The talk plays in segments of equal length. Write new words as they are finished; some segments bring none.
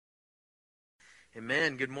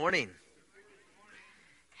Amen. Good morning.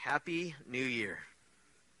 Happy New Year.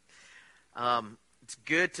 It's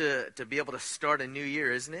good to be able to start a new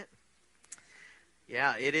year, isn't it?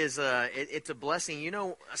 Yeah, it is. It's a blessing. You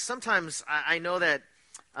know, sometimes I know that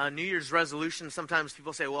New Year's resolutions, sometimes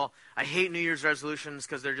people say, well, I hate New Year's resolutions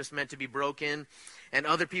because they're just meant to be broken. And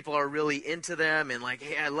other people are really into them and like,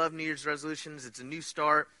 hey, I love New Year's resolutions. It's a new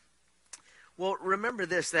start. Well, remember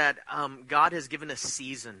this, that God has given us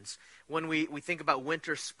seasons. When we think about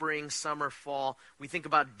winter, spring, summer, fall, we think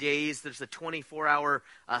about days. There's a 24-hour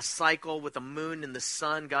cycle with the moon and the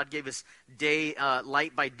sun. God gave us day,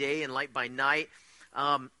 light by day and light by night.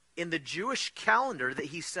 In the Jewish calendar that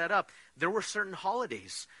he set up, there were certain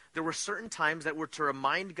holidays. There were certain times that were to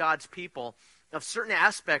remind God's people of certain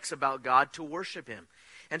aspects about God to worship him.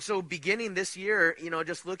 And so beginning this year,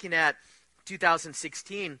 just looking at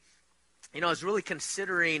 2016, I was really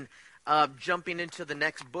considering jumping into the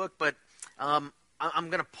next book, but I'm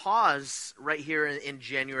going to pause right here in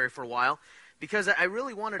January for a while because I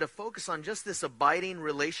really wanted to focus on just this abiding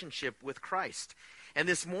relationship with Christ. And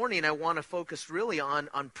this morning, I want to focus really on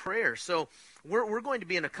prayer. So we're going to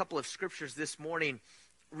be in a couple of scriptures this morning,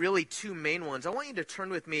 really two main ones. I want you to turn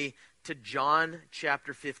with me to John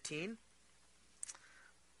chapter 15,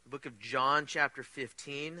 the book of John chapter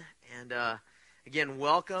 15, and again,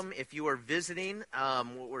 welcome. If you are visiting,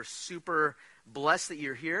 we're super blessed that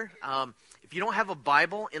you're here. If you don't have a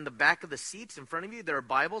Bible, in the back of the seats in front of you, there are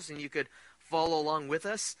Bibles, and you could follow along with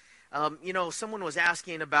us. Someone was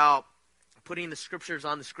asking about putting the scriptures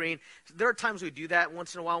on the screen. There are times we do that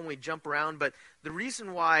once in a while when we jump around, but the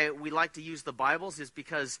reason why we like to use the Bibles is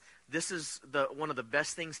because this is one of the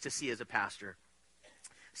best things to see as a pastor.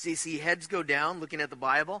 See heads go down looking at the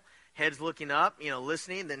Bible, heads looking up,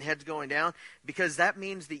 listening, then heads going down, because that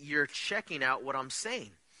means that you're checking out what I'm saying.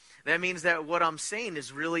 That means that what I'm saying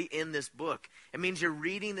is really in this book. It means you're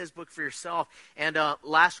reading this book for yourself. And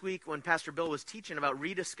last week when Pastor Bill was teaching about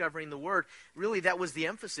rediscovering the Word, really that was the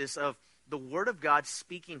emphasis of the Word of God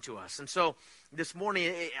speaking to us. And so this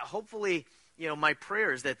morning, hopefully, my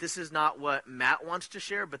prayer is that this is not what Matt wants to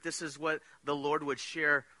share, but this is what the Lord would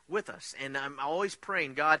share with us. And I'm always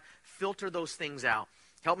praying, God, filter those things out.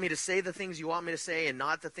 Help me to say the things you want me to say and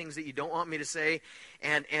not the things that you don't want me to say.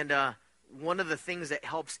 And one of the things that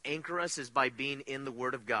helps anchor us is by being in the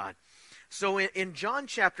Word of God. So in John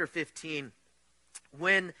chapter 15,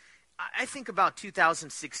 when I think about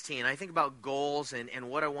 2016, I think about goals and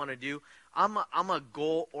what I want to do. I'm a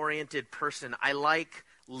goal-oriented person. I like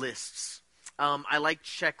lists. I like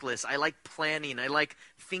checklists. I like planning. I like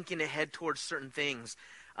thinking ahead towards certain things.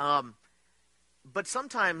 But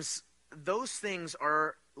sometimes those things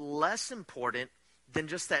are less important than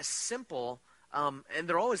just that simple, and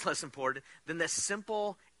they're always less important than that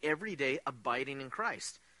simple, everyday abiding in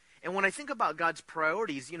Christ. And when I think about God's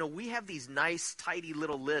priorities, we have these nice, tidy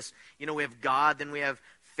little lists. We have God, then we have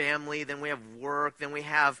family, then we have work, then we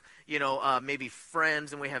have, maybe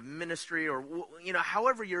friends, and we have ministry, or,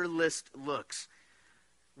 however your list looks.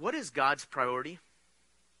 What is God's priority?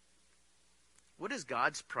 What is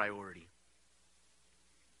God's priority?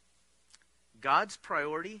 God's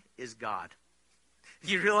priority is God.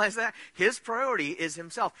 You realize that? His priority is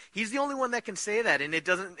himself. He's the only one that can say that, and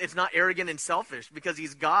it's not arrogant and selfish because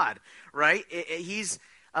he's God, right?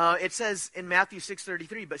 It says in Matthew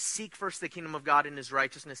 6:33, but seek first the kingdom of God and his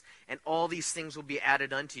righteousness, and all these things will be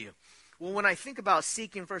added unto you. Well, when I think about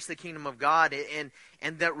seeking first the kingdom of God and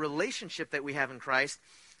that relationship that we have in Christ,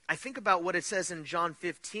 I think about what it says in John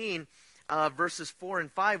 15, verses 4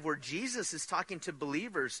 and 5, where Jesus is talking to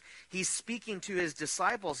believers. He's speaking to his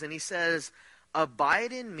disciples, and he says,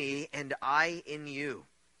 abide in me and I in you.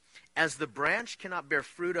 As the branch cannot bear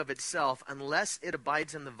fruit of itself unless it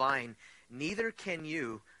abides in the vine, neither can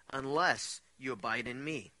you unless you abide in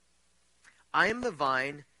me. I am the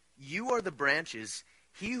vine, you are the branches.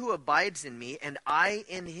 He who abides in me and I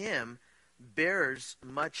in him bears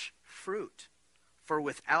much fruit. For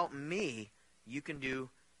without me you can do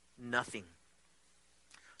nothing.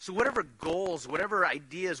 So whatever goals, whatever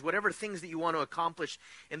ideas, whatever things that you want to accomplish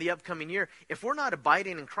in the upcoming year, if we're not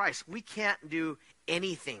abiding in Christ, we can't do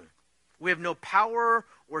anything. We have no power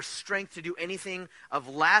or strength to do anything of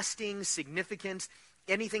lasting significance,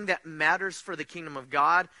 anything that matters for the kingdom of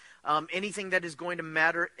God, anything that is going to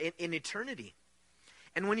matter in eternity.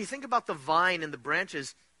 And when you think about the vine and the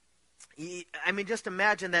branches, just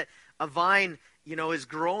imagine that a vine, is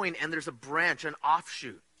growing and there's a branch, an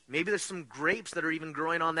offshoot. Maybe there's some grapes that are even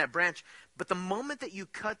growing on that branch. But the moment that you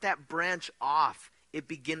cut that branch off, it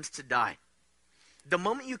begins to die. The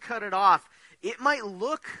moment you cut it off, it might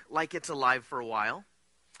look like it's alive for a while.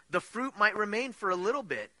 The fruit might remain for a little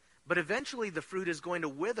bit. But eventually the fruit is going to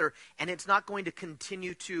wither, and it's not going to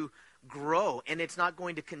continue to grow, and it's not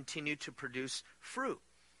going to continue to produce fruit.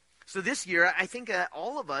 So this year, I think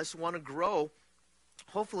all of us want to grow,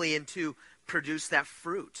 hopefully, and to produce that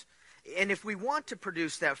fruit. And if we want to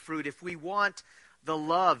produce that fruit, if we want the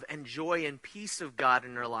love and joy and peace of God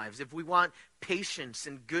in our lives, if we want patience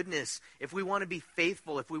and goodness, if we want to be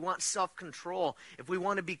faithful, if we want self-control, if we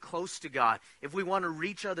want to be close to God, if we want to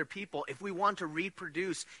reach other people, if we want to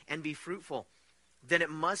reproduce and be fruitful, then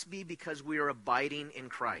it must be because we are abiding in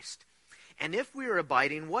Christ. And if we are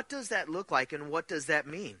abiding, what does that look like, and what does that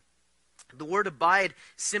mean? The word abide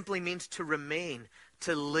simply means to remain,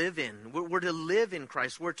 to live in. We're to live in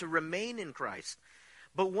Christ. We're to remain in Christ.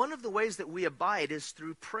 But one of the ways that we abide is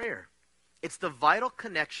through prayer. It's the vital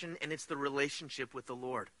connection, and it's the relationship with the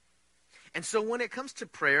Lord. And so when it comes to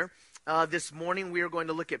prayer, this morning we are going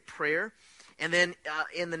to look at prayer. And then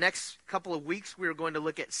in the next couple of weeks, we are going to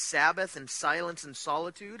look at Sabbath and silence and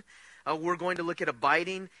solitude. We're going to look at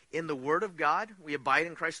abiding in the Word of God. We abide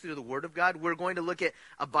in Christ through the Word of God. We're going to look at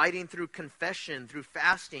abiding through confession, through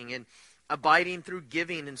fasting, and abiding through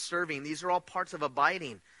giving and serving. These are all parts of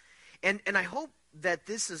abiding. And I hope that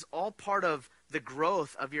this is all part of the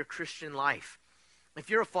growth of your Christian life. If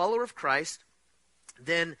you're a follower of Christ,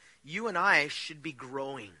 then you and I should be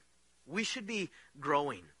growing. We should be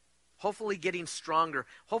growing, hopefully getting stronger,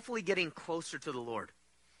 hopefully getting closer to the Lord.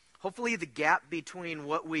 Hopefully the gap between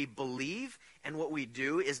what we believe and what we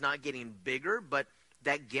do is not getting bigger, but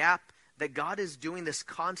that gap that God is doing this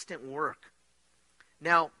constant work.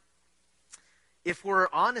 Now, if we're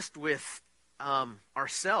honest with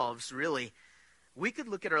ourselves, really, we could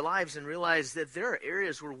look at our lives and realize that there are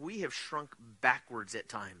areas where we have shrunk backwards at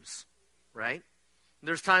times, right?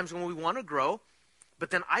 There's times when we want to grow, but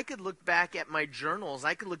then I could look back at my journals.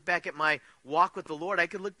 I could look back at my walk with the Lord. I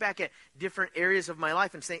could look back at different areas of my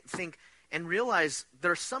life and think and realize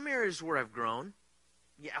there are some areas where I've grown.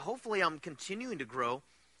 Yeah, hopefully I'm continuing to grow,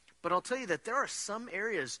 but I'll tell you that there are some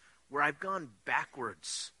areas where I've gone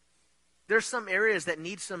backwards. There's some areas that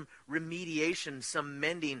need some remediation, some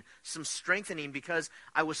mending, some strengthening, because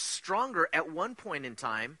I was stronger at one point in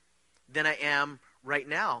time than I am right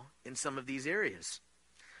now in some of these areas.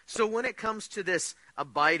 So when it comes to this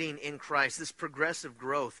abiding in Christ, this progressive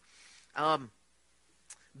growth,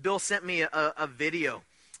 Bill sent me a video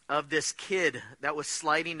of this kid that was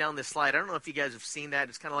sliding down the slide. I don't know if you guys have seen that.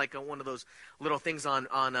 It's kind of like one of those little things on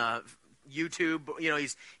YouTube. You know,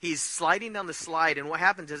 he's sliding down the slide, and what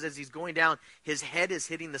happens is as he's going down, his head is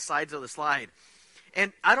hitting the sides of the slide.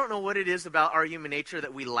 And I don't know what it is about our human nature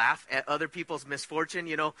that we laugh at other people's misfortune.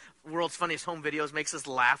 You know, World's Funniest Home Videos makes us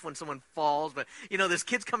laugh when someone falls. But, you know, this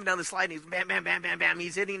kid's coming down the slide, and he's bam, bam, bam, bam, bam.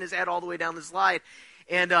 He's hitting his head all the way down the slide.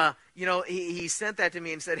 And, you know, he sent that to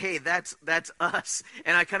me and said, hey, that's us.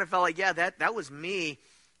 And I kind of felt like, yeah, that was me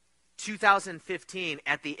 2015,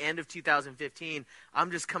 at the end of 2015.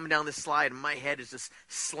 I'm just coming down this slide, and my head is just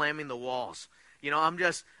slamming the walls. You know, I'm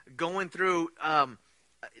just going through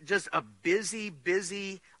just a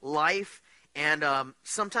busy life, and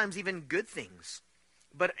sometimes even good things.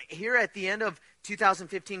 But here at the end of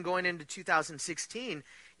 2015 going into 2016,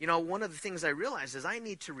 you know, one of the things I realized is I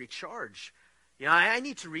need to recharge. You know, I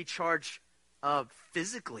need to recharge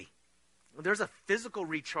physically. There's a physical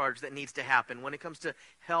recharge that needs to happen when it comes to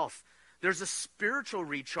health. There's a spiritual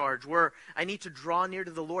recharge where I need to draw near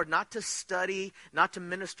to the Lord, not to study, not to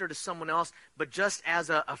minister to someone else, but just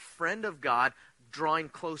as a friend of God, drawing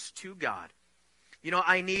close to God. You know,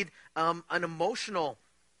 I need an emotional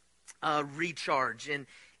recharge, and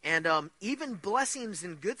even blessings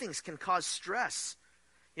and good things can cause stress.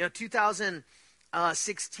 You know,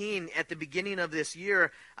 2016, at the beginning of this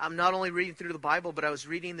year, I'm not only reading through the Bible, but I was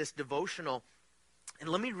reading this devotional. And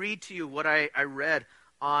let me read to you what I read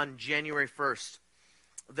on January 1st.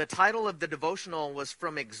 The title of the devotional was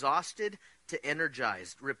From Exhausted to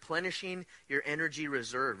Energized, Replenishing Your Energy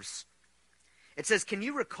Reserves. It says, can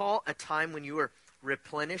you recall a time when you were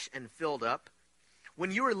replenished and filled up?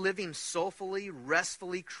 When you were living soulfully,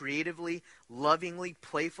 restfully, creatively, lovingly,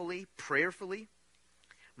 playfully, prayerfully?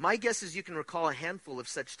 My guess is you can recall a handful of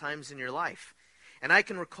such times in your life. And I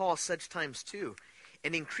can recall such times too.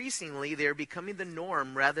 And increasingly, they are becoming the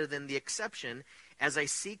norm rather than the exception as I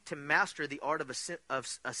seek to master the art of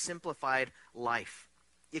a simplified life.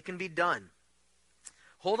 It can be done.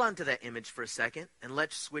 Hold on to that image for a second, and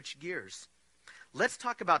let's switch gears. Let's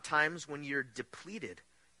talk about times when you're depleted,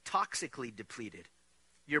 toxically depleted.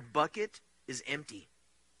 Your bucket is empty.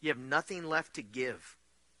 You have nothing left to give.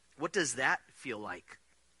 What does that feel like?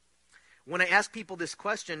 When I ask people this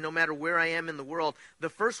question, no matter where I am in the world, the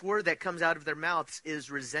first word that comes out of their mouths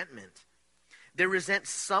is resentment. They resent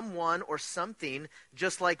someone or something,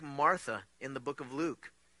 just like Martha in the book of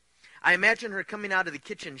Luke. I imagine her coming out of the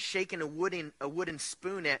kitchen shaking a wooden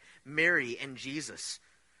spoon at Mary and Jesus.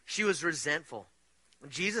 She was resentful.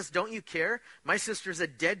 Jesus, don't you care? My sister's a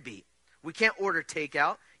deadbeat. We can't order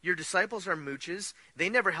takeout. Your disciples are mooches. They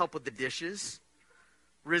never help with the dishes.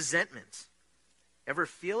 Resentment. Ever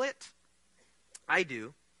feel it? I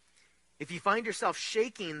do. If you find yourself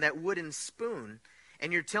shaking that wooden spoon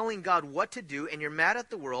and you're telling God what to do and you're mad at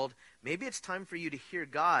the world, maybe it's time for you to hear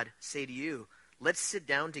God say to you, let's sit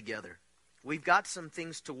down together. We've got some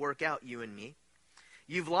things to work out, you and me.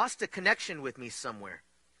 You've lost a connection with me somewhere.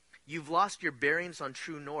 You've lost your bearings on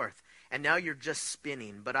true north, and now you're just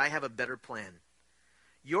spinning, but I have a better plan.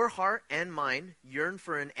 Your heart and mine yearn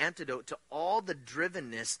for an antidote to all the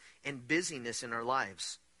drivenness and busyness in our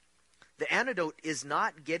lives. The antidote is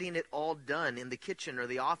not getting it all done in the kitchen or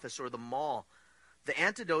the office or the mall. The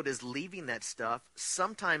antidote is leaving that stuff,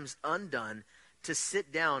 sometimes undone, to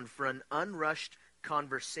sit down for an unrushed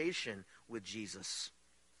conversation with Jesus.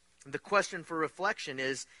 The question for reflection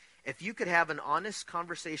is, if you could have an honest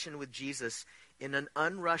conversation with Jesus in an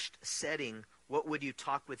unrushed setting, what would you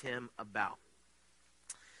talk with him about?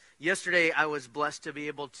 Yesterday, I was blessed to be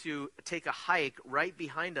able to take a hike right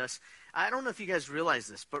behind us. I don't know if you guys realize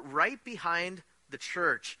this, but right behind the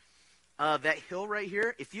church, that hill right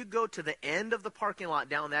here, if you go to the end of the parking lot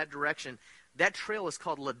down that direction, that trail is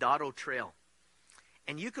called Lodato Trail.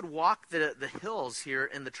 And you could walk the hills here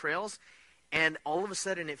and the trails, and all of a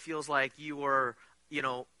sudden it feels like you are,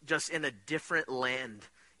 just in a different land.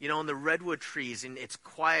 In the redwood trees, and it's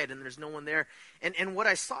quiet, and there's no one there. And what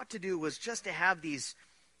I sought to do was just to have these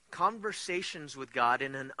conversations with God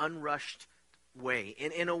in an unrushed way,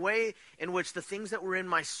 in a way in which the things that were in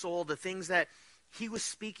my soul, the things that he was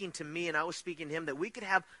speaking to me and I was speaking to him, that we could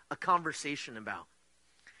have a conversation about.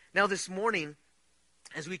 Now this morning,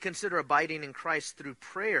 as we consider abiding in Christ through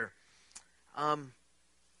prayer,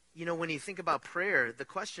 when you think about prayer, the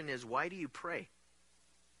question is, why do you pray?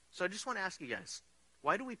 So I just want to ask you guys,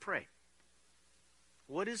 why do we pray?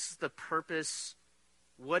 What is the purpose?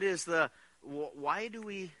 Why do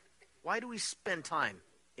we spend time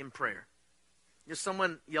in prayer? Just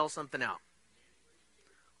someone yell something out.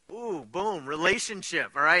 Ooh, boom,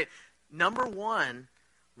 relationship, all right? Number one,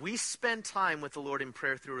 we spend time with the Lord in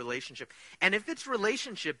prayer through relationship. And if it's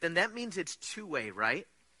relationship, then that means it's two-way, right?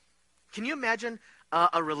 Can you imagine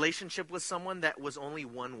a relationship with someone that was only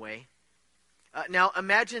one way? Now,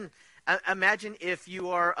 imagine if you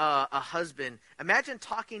are a husband. Imagine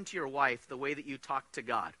talking to your wife the way that you talk to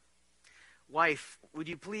God. Wife, would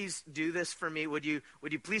you please do this for me? Would you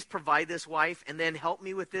please provide this, wife, and then help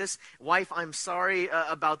me with this? Wife, I'm sorry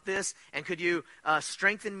about this, and could you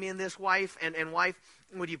strengthen me in this, wife? And wife,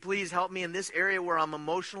 would you please help me in this area where I'm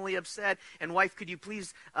emotionally upset? And wife, could you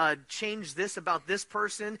please change this about this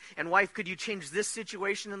person? And wife, could you change this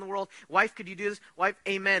situation in the world? Wife, could you do this? Wife,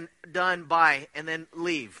 amen, done, bye, and then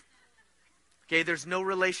leave. Okay, there's no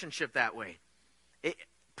relationship that way.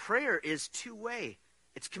 Prayer is two-way.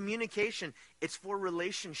 It's communication. It's for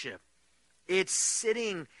relationship. It's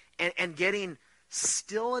sitting and getting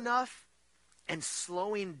still enough and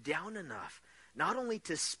slowing down enough, not only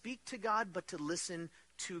to speak to God, but to listen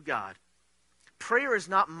to God. Prayer is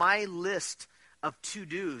not my list of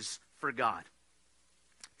to-dos for God.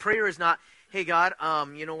 Prayer is not, hey, God,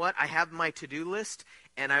 you know what? I have my to-do list,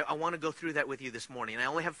 and I want to go through that with you this morning. I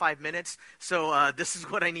only have 5 minutes, so this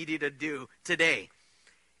is what I need you to do today.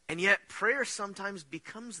 And yet, prayer sometimes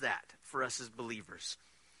becomes that for us as believers.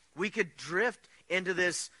 We could drift into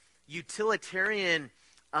this utilitarian,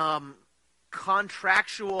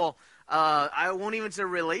 contractual, I won't even say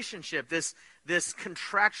relationship, this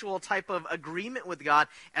contractual type of agreement with God,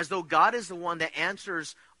 as though God is the one that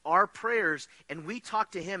answers our prayers, and we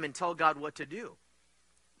talk to him and tell God what to do.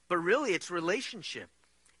 But really, it's relationship,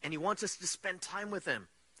 and he wants us to spend time with him.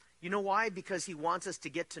 You know why? Because he wants us to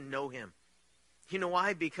get to know him. You know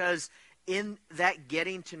why? Because in that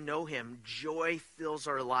getting to know him, joy fills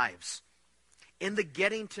our lives. In the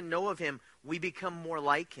getting to know of him, we become more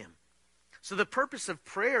like him. So the purpose of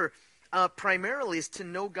prayer primarily is to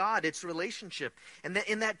know God. It's relationship. And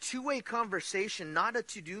in that two-way conversation, not a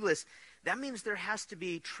to-do list, that means there has to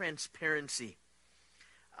be transparency.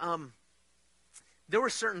 There were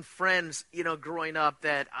certain friends, growing up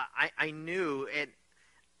that I knew, and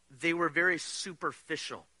they were very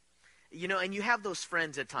superficial. And you have those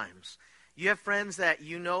friends at times. You have friends that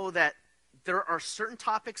you know that there are certain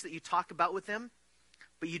topics that you talk about with them,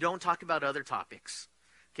 but you don't talk about other topics.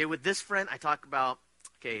 Okay, with this friend, I talk about,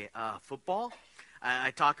 football.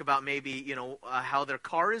 I talk about maybe, how their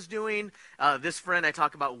car is doing. This friend I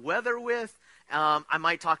talk about weather with. I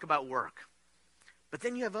might talk about work. But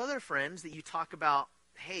then you have other friends that you talk about,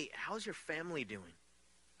 hey, how's your family doing?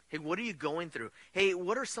 Hey, what are you going through? Hey,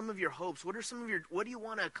 what are some of your hopes? What do you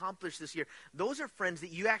want to accomplish this year? Those are friends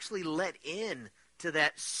that you actually let in to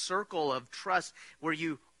that circle of trust where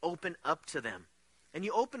you open up to them. And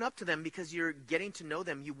you open up to them because you're getting to know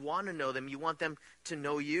them. You want to know them. You want them to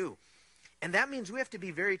know you. And that means we have to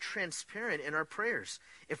be very transparent in our prayers.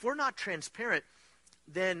 If we're not transparent,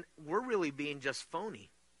 then we're really being just phony.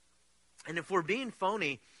 And if we're being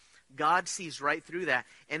phony, God sees right through that.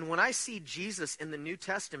 And when I see Jesus in the New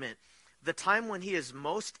Testament, the time when he is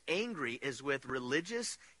most angry is with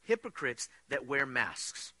religious hypocrites that wear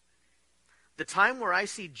masks. The time where I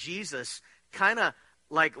see Jesus kind of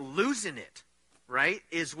like losing it, right,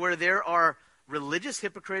 is where there are religious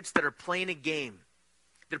hypocrites that are playing a game.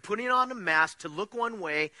 They're putting on a mask to look one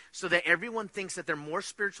way so that everyone thinks that they're more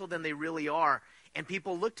spiritual than they really are. And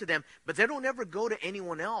people look to them, but they don't ever go to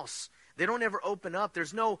anyone else. They don't ever open up.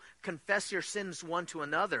 There's no confess your sins one to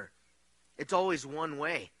another. It's always one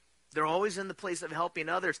way. They're always in the place of helping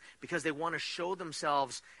others because they want to show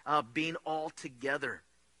themselves being all together.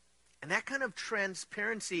 And that kind of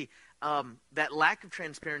transparency, that lack of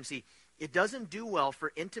transparency, it doesn't do well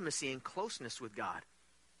for intimacy and closeness with God.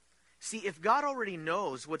 See, if God already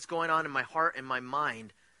knows what's going on in my heart and my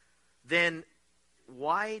mind, then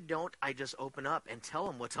why don't I just open up and tell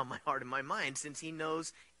him what's on my heart and my mind, since he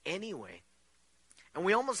knows anyway? And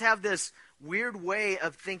we almost have this weird way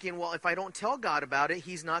of thinking, well, if I don't tell God about it,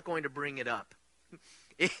 he's not going to bring it up.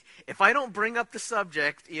 If I don't bring up the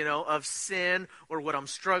subject, of sin or what I'm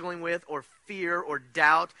struggling with or fear or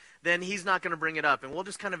doubt, then he's not going to bring it up. And we'll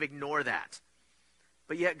just kind of ignore that.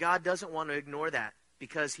 But yet God doesn't want to ignore that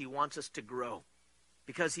because he wants us to grow,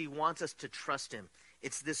 because he wants us to trust him.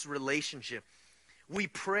 It's this relationship. We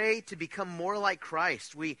pray to become more like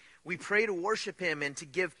Christ. We pray to worship him and to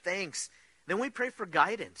give thanks. Then we pray for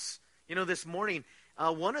guidance. This morning,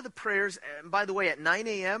 one of the prayers, and by the way, at 9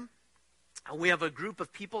 a.m., we have a group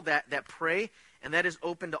of people that pray, and that is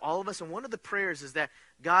open to all of us. And one of the prayers is that,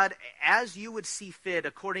 God, as you would see fit,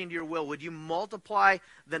 according to your will, would you multiply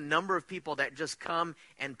the number of people that just come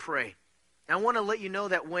and pray? And I want to let you know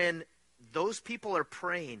that when those people are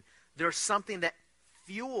praying, there's something that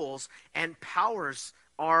fuels and powers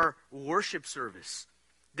our worship service,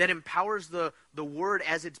 that empowers the word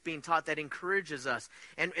as it's being taught, that encourages us,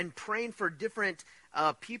 and praying for different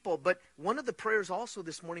people. But one of the prayers also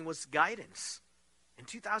this morning was guidance. In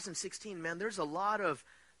 2016, man, there's a lot of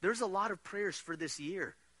prayers for this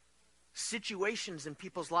year. Situations in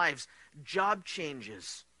people's lives, job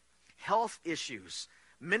changes, health issues,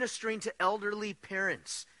 ministering to elderly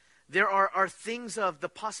parents. There are things of the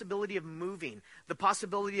possibility of moving, the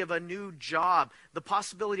possibility of a new job, the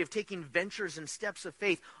possibility of taking ventures and steps of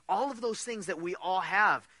faith. All of those things that we all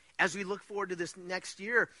have as we look forward to this next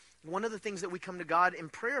year. One of the things that we come to God in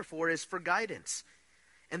prayer for is for guidance.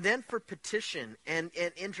 And then for petition and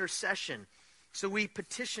intercession. So we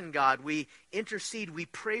petition God, we intercede, we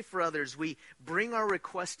pray for others, we bring our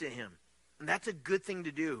request to him. And that's a good thing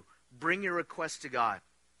to do. Bring your request to God.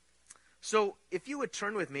 So if you would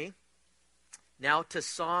turn with me now to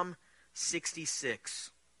Psalm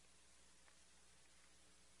 66.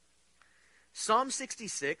 Psalm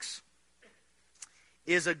 66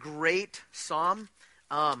 is a great psalm.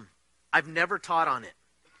 I've never taught on it.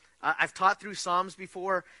 I've taught through Psalms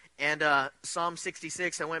before, and Psalm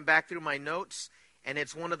 66, I went back through my notes, and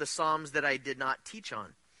it's one of the Psalms that I did not teach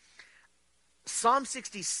on. Psalm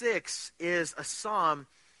 66 is a psalm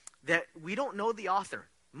that we don't know the author.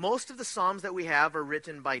 Most of the Psalms that we have are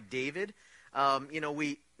written by David.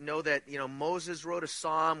 We know that, Moses wrote a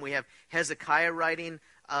psalm. We have Hezekiah writing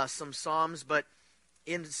some psalms. But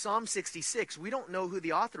in Psalm 66, we don't know who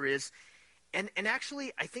the author is. And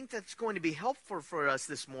actually, I think that's going to be helpful for us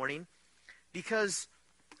this morning, because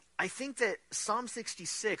I think that Psalm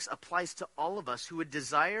 66 applies to all of us who would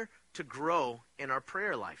desire to grow in our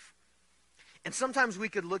prayer life. And sometimes we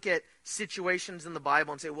could look at situations in the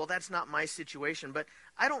Bible and say, well, that's not my situation. But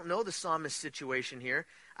I don't know the psalmist's situation here.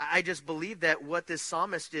 I just believe that what this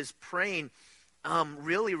psalmist is praying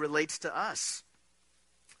really relates to us.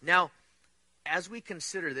 Now, as we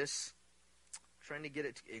consider this, trying to get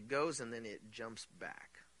it goes and then it jumps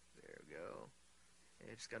back. There we go.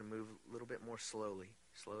 I just got to move a little bit more slowly.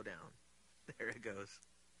 Slow down. There it goes.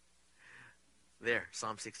 There,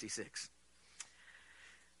 Psalm 66.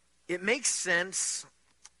 It makes sense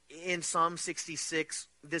in Psalm 66,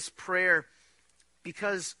 this prayer,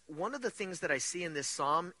 because one of the things that I see in this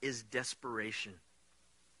psalm is desperation.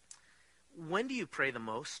 When do you pray the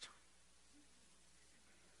most?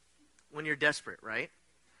 When you're desperate, right?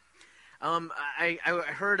 I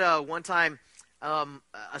heard one time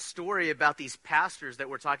a story about these pastors that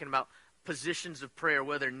were talking about positions of prayer,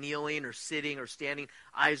 whether kneeling or sitting or standing,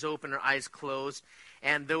 eyes open or eyes closed.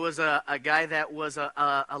 And there was a guy that was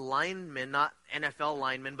a lineman, not NFL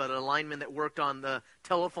lineman, but a lineman that worked on the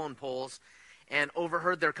telephone poles, and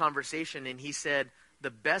overheard their conversation. And he said, the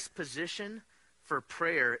best position for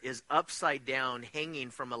prayer is upside down, hanging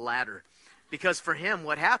from a ladder. Because for him,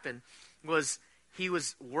 what happened was he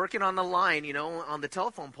was working on the line, on the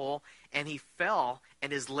telephone pole, and he fell,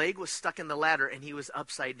 and his leg was stuck in the ladder, and he was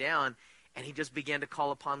upside down, and he just began to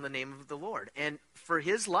call upon the name of the Lord. And for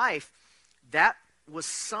his life, that was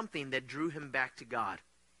something that drew him back to God.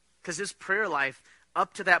 Because his prayer life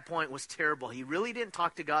up to that point was terrible. He really didn't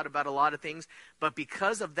talk to God about a lot of things, but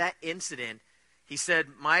because of that incident, he said,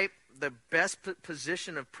 the best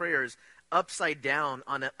position of prayer is upside down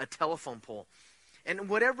on a telephone pole. And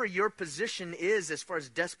whatever your position is as far as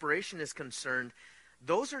desperation is concerned,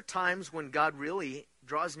 those are times when God really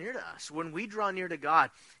draws near to us. When we draw near to God,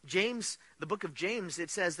 James, the book of James, it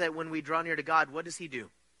says that when we draw near to God, what does he do?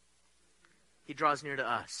 He draws near to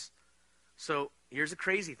us. So here's a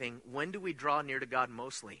crazy thing. When do we draw near to God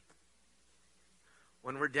mostly?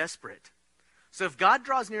 When we're desperate. So if God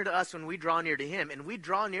draws near to us when we draw near to him, and we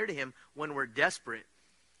draw near to him when we're desperate,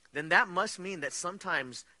 then that must mean that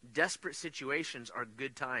sometimes desperate situations are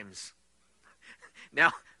good times.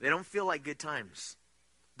 Now, they don't feel like good times.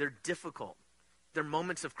 They're difficult. They're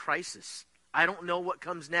moments of crisis. I don't know what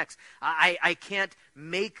comes next. I can't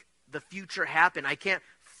make the future happen. I can't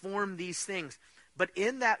form these things. But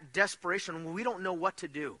in that desperation, when we don't know what to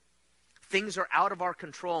do, things are out of our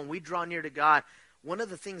control, and we draw near to God, one of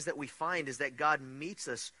the things that we find is that God meets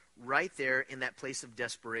us right there in that place of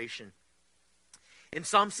desperation. In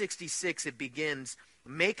Psalm 66, it begins,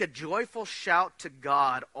 "Make a joyful shout to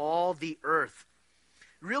God, all the earth."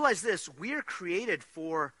 Realize this, we are created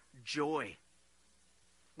for joy.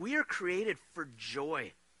 We are created for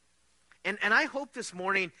joy. And I hope this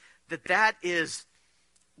morning that is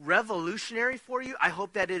revolutionary for you. I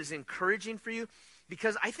hope that it is encouraging for you,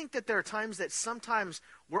 because I think that there are times that sometimes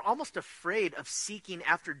we're almost afraid of seeking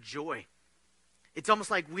after joy. It's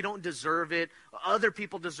almost like we don't deserve it. Other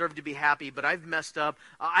people deserve to be happy, but I've messed up.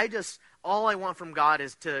 All I want from God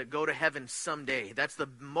is to go to heaven someday. That's the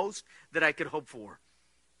most that I could hope for.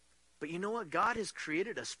 But you know what? God has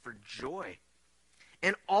created us for joy.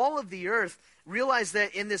 And all of the earth, realize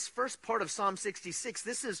that in this first part of Psalm 66,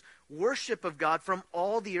 this is worship of God from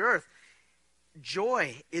all the earth.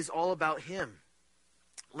 Joy is all about him.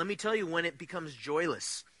 Let me tell you when it becomes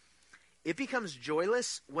joyless. It becomes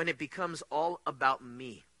joyless when it becomes all about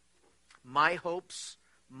me. My hopes,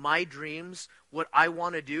 my dreams, what I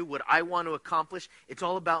want to do, what I want to accomplish, it's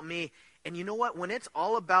all about me. And you know what? When it's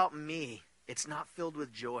all about me, it's not filled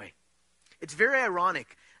with joy. It's very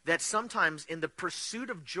ironic that sometimes in the pursuit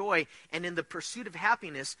of joy and in the pursuit of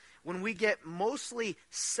happiness, when we get mostly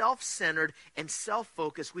self-centered and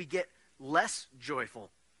self-focused, we get less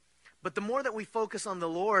joyful. But the more that we focus on the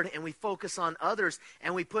Lord and we focus on others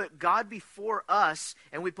and we put God before us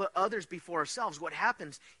and we put others before ourselves, what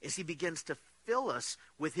happens is he begins to fill us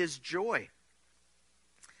with his joy.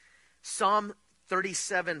 Psalm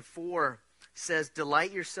 37:4 says, "Delight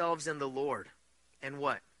yourselves in the Lord." And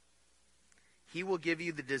what? He will give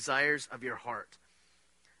you the desires of your heart.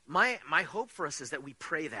 My hope for us is that we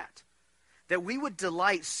pray that we would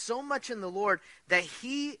delight so much in the Lord that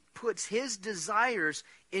he puts his desires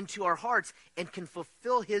into our hearts and can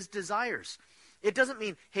fulfill his desires. It doesn't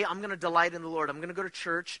mean, hey, I'm going to delight in the Lord. I'm going to go to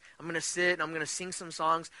church. I'm going to sit. I'm going to sing some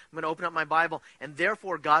songs. I'm going to open up my Bible. And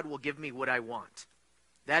therefore, God will give me what I want.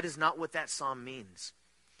 That is not what that psalm means.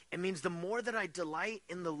 It means the more that I delight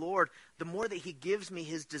in the Lord, the more that he gives me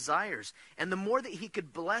his desires. And the more that he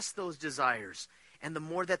could bless those desires. And the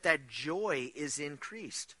more that joy is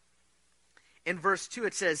increased. In verse 2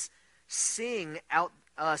 it says, sing out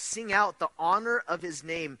the honor of his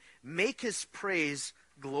name. Make his praise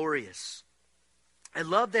glorious. I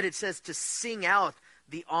love that it says to sing out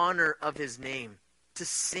the honor of his name. To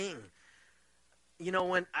sing. You know,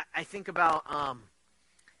 when I think about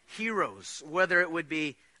heroes, whether it would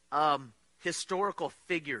be historical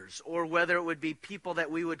figures or whether it would be people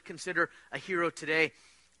that we would consider a hero today,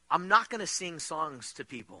 I'm not going to sing songs to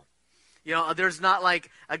people. You know, there's not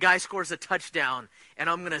like a guy scores a touchdown and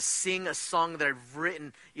I'm going to sing a song that I've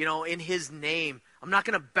written, you know, in his name. I'm not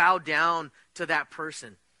going to bow down to that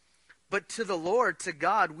person. But to the Lord, to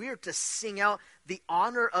God, we are to sing out the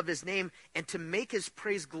honor of his name and to make his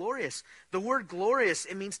praise glorious. The word glorious,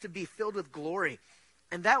 it means to be filled with glory.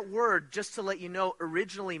 And that word, just to let you know,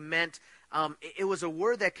 originally meant, it was a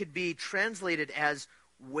word that could be translated as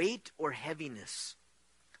weight or heaviness.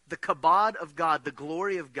 The kabod of God, the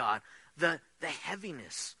glory of God, the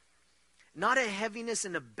heaviness. Not a heaviness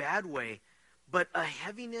in a bad way, but a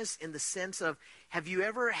heaviness in the sense of, have you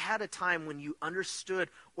ever had a time when you understood,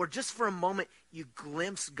 or just for a moment, you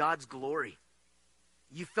glimpsed God's glory?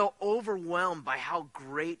 You felt overwhelmed by how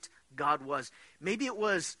great God was. Maybe it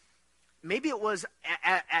was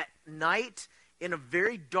at night in a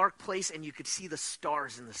very dark place and you could see the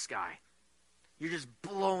stars in the sky. You're just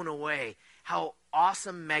blown away. How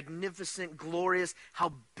awesome, magnificent, glorious,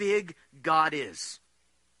 how big God is.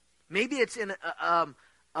 Maybe it's in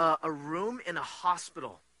a room in a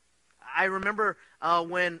hospital. I remember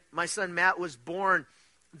when my son Matt was born,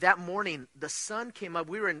 that morning, the sun came up.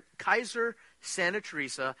 We were in Kaiser Santa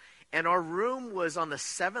Teresa, and our room was on the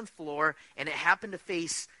 7th floor, and it happened to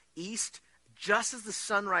face east just as the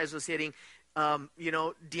sunrise was hitting.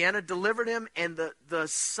 Deanna delivered him, and the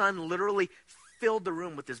sun literally filled the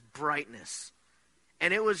room with this brightness.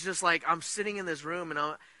 And it was just like, I'm sitting in this room, and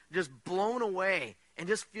I'm just blown away, and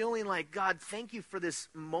just feeling like, God, thank you for this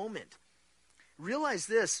moment. Realize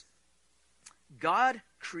this, God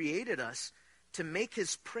created us to make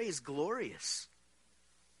his praise glorious.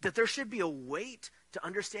 That there should be a weight to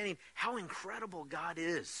understanding how incredible God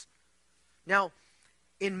is. Now,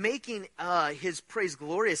 in making his praise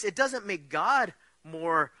glorious, it doesn't make God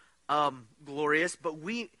more glorious, but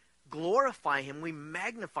we glorify him, we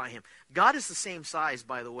magnify him. God is the same size,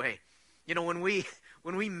 by the way. You know, when we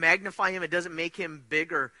magnify him, it doesn't make him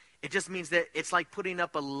bigger. It just means that it's like putting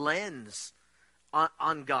up a lens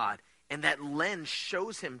on God. And that lens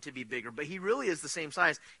shows him to be bigger. But he really is the same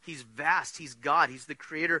size. He's vast. He's God. He's the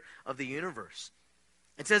creator of the universe.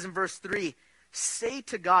 It says in verse 3, say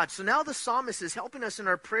to God. So now the psalmist is helping us in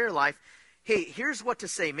our prayer life. Hey, here's what to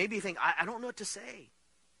say. Maybe you think, I don't know what to say.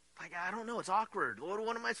 Like, I don't know. It's awkward.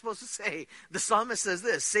 What am I supposed to say? The psalmist says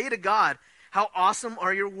this. Say to God, how awesome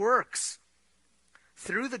are your works.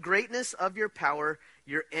 Through the greatness of your power,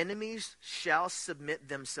 your enemies shall submit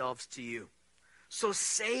themselves to you. So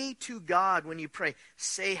say to God when you pray,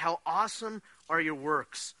 say, how awesome are your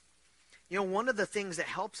works. You know, one of the things that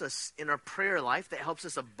helps us in our prayer life, that helps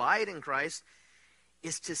us abide in Christ,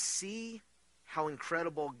 is to see how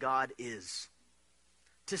incredible God is.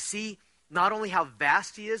 To see not only how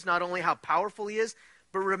vast he is, not only how powerful he is,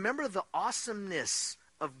 but remember the awesomeness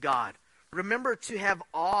of God. Remember to have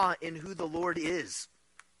awe in who the Lord is.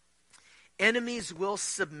 Enemies will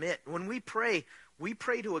submit. When we pray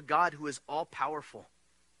to a God who is all-powerful.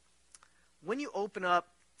 When you open up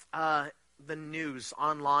the news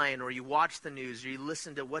online, or you watch the news, or you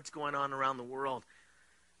listen to what's going on around the world,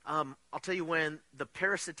 I'll tell you, when the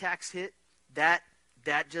Paris attacks hit, that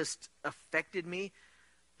just affected me.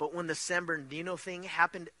 But when the San Bernardino thing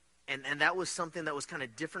happened, and that was something that was kind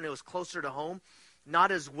of different, it was closer to home,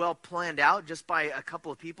 not as well planned out, just by a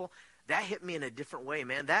couple of people, that hit me in a different way,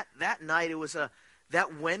 man. That night, it was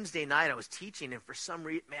that Wednesday night I was teaching, and for some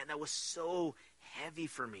reason, man, that was so heavy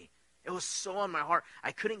for me. It was so on my heart.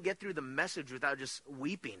 I couldn't get through the message without just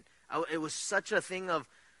weeping. It was such a thing of,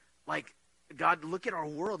 like, God, look at our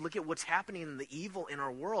world. Look at what's happening in the evil in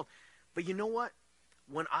our world. But you know what?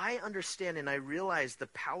 When I understand and I realize the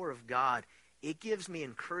power of God, it gives me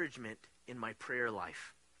encouragement in my prayer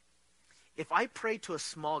life. If I pray to a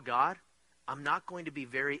small God, I'm not going to be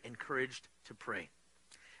very encouraged to pray.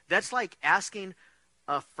 That's like asking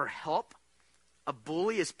for help. A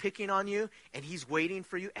bully is picking on you, and he's waiting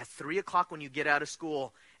for you at 3 o'clock when you get out of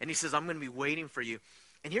school, and he says, I'm going to be waiting for you.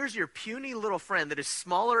 And here's your puny little friend that is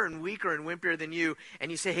smaller and weaker and wimpier than you,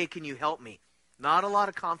 and you say, hey, can you help me? Not a lot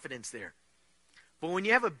of confidence there. But when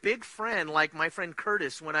you have a big friend like my friend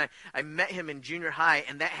Curtis, when I met him in junior high,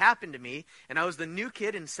 and that happened to me, and I was the new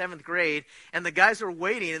kid in 7th grade, and the guys were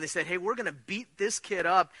waiting, and they said, hey, we're going to beat this kid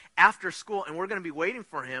up after school, and we're going to be waiting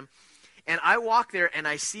for him. And I walk there, and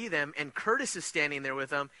I see them, and Curtis is standing there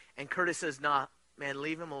with them, and Curtis says, nah, man,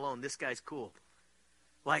 leave him alone. This guy's cool.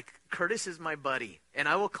 Like, Curtis is my buddy, and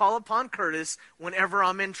I will call upon Curtis whenever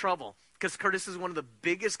I'm in trouble, because Curtis is one of the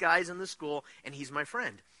biggest guys in the school, and he's my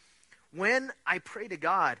friend. When I pray to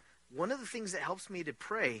God, one of the things that helps me to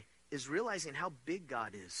pray is realizing how big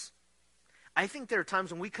God is. I think there are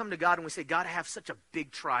times when we come to God and we say, God, I have such a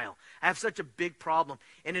big trial. I have such a big problem.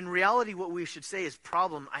 And in reality, what we should say is,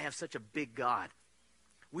 problem, I have such a big God.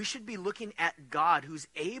 We should be looking at God, who's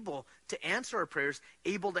able to answer our prayers,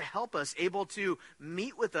 able to help us, able to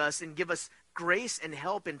meet with us and give us grace and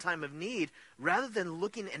help in time of need, rather than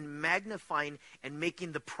looking and magnifying and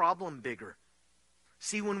making the problem bigger.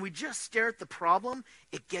 See, when we just stare at the problem,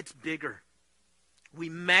 it gets bigger. We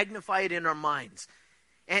magnify it in our minds.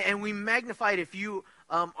 And we magnify it if you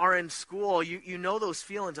are in school, you know those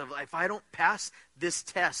feelings of, if I don't pass this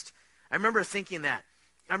test. I remember thinking that.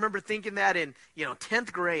 I remember thinking that in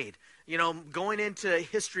 10th grade, going into a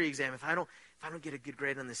history exam. If I don't get a good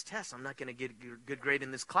grade on this test, I'm not going to get a good grade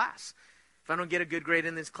in this class. If I don't get a good grade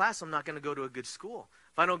in this class, I'm not going to go to a good school.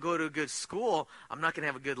 If I don't go to a good school, I'm not going to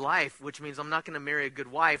have a good life, which means I'm not going to marry a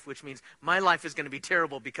good wife, which means my life is going to be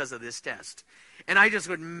terrible because of this test. And I just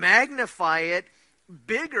would magnify it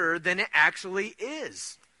bigger than it actually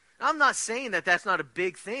is. I'm not saying that that's not a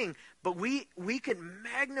big thing, but we can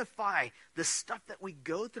magnify the stuff that we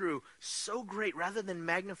go through so great rather than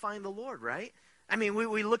magnifying the Lord, right? I mean,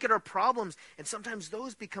 we look at our problems, and sometimes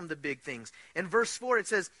those become the big things. In verse 4, it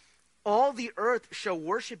says, all the earth shall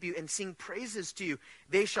worship you and sing praises to you.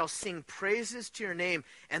 They shall sing praises to your name.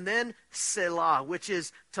 And then Selah, which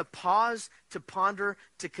is to pause, to ponder,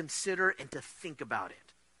 to consider, and to think about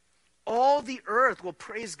it. All the earth will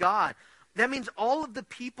praise God. That means all of the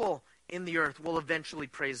people in the earth will eventually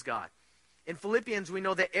praise God. In Philippians, we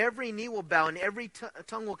know that every knee will bow and every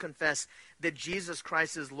tongue will confess that Jesus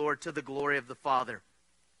Christ is Lord, to the glory of the Father.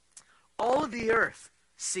 All of the earth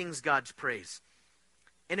sings God's praise.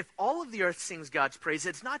 And if all of the earth sings God's praise,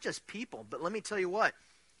 it's not just people, but let me tell you what,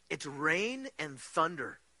 it's rain and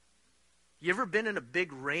thunder. You ever been in a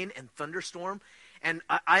big rain and thunderstorm? And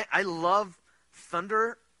I love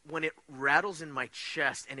thunder when it rattles in my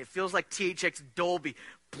chest, and it feels like THX Dolby.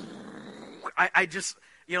 I just,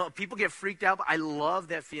 people get freaked out, but I love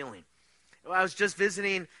that feeling. I was just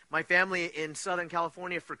visiting my family in Southern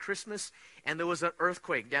California for Christmas, and there was an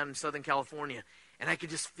earthquake down in Southern California. And I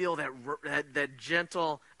could just feel that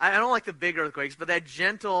gentle, I don't like the big earthquakes, but that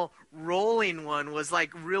gentle rolling one was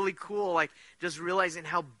like really cool, like just realizing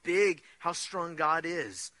how big, how strong God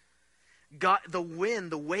is. God, the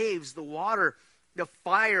wind, the waves, the water, the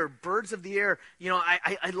fire, birds of the air.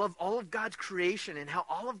 I love all of God's creation and how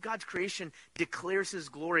all of God's creation declares his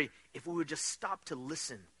glory if we would just stop to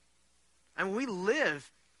listen. I mean, we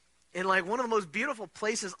live in like one of the most beautiful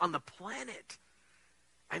places on the planet.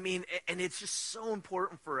 I mean, and it's just so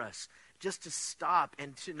important for us just to stop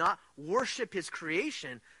and to not worship his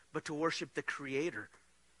creation, but to worship the Creator.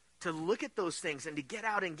 To look at those things and to get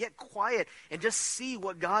out and get quiet and just see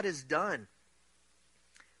what God has done.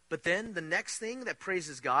 But then the next thing that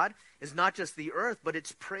praises God is not just the earth, but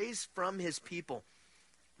it's praise from his people.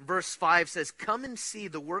 Verse 5 says, come and see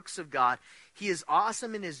the works of God. He is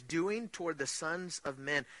awesome in his doing toward the sons of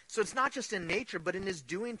men. So it's not just in nature, but in his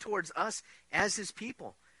doing towards us as his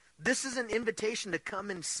people. This is an invitation to come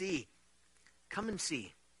and see. Come and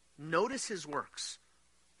see. Notice his works.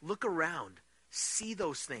 Look around. See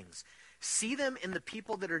those things. See them in the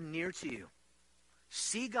people that are near to you.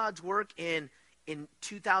 See God's work in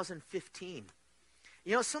 2015.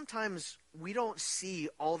 Sometimes we don't see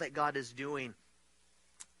all that God is doing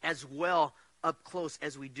as well up close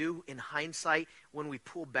as we do in hindsight when we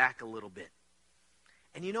pull back a little bit.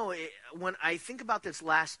 And when I think about this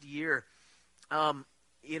last year, I'm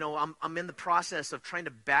in the process of trying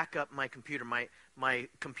to back up my computer. My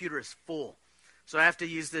computer is full. So I have to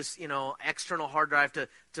use this, external hard drive to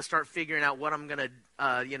start figuring out what I'm going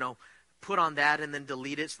to, put on that and then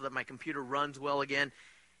delete it so that my computer runs well again.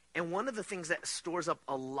 And one of the things that stores up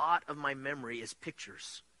a lot of my memory is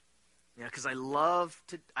pictures. Because I love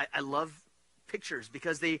pictures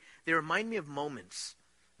because they remind me of moments.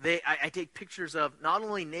 I take pictures of not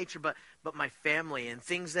only nature but my family and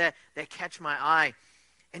things that catch my eye.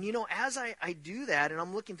 And as I do that and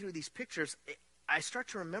I'm looking through these pictures, I start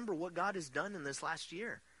to remember what God has done in this last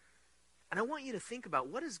year. And I want you to think about,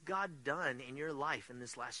 what has God done in your life in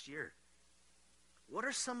this last year? What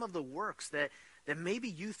are some of the works that maybe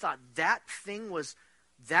you thought that was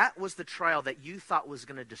the trial that you thought was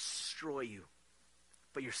going to destroy you,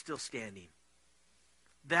 but you're still standing?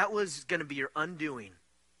 That was going to be your undoing,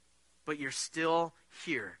 but you're still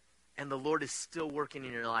here, and the Lord is still working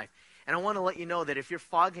in your life. And I want to let you know that if you're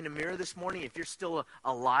fogging a mirror this morning, if you're still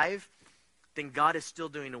alive, then God is still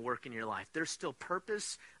doing a work in your life. There's still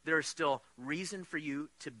purpose. There's still reason for you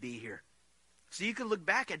to be here. So you can look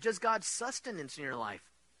back at just God's sustenance in your life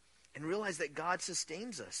and realize that God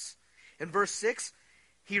sustains us. In verse 6,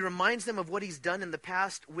 he reminds them of what he's done in the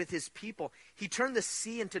past with his people. He turned the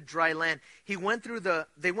sea into dry land. They went through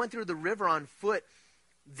the river on foot.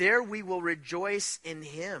 There we will rejoice in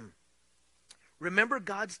him. Remember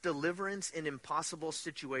God's deliverance in impossible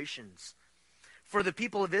situations. For the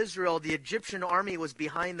people of Israel, the Egyptian army was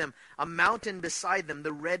behind them, a mountain beside them,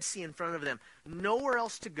 the Red Sea in front of them. Nowhere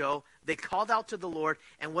else to go. They called out to the Lord,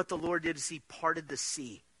 and what the Lord did is he parted the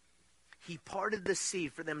sea. He parted the sea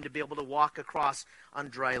for them to be able to walk across on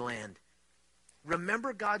dry land.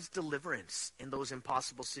 Remember God's deliverance in those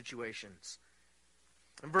impossible situations.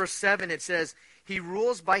 In verse 7 it says, he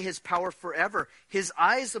rules by his power forever. His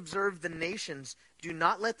eyes observe the nations. Do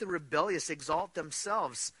not let the rebellious exalt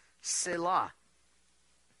themselves. Selah.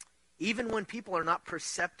 Even when people are not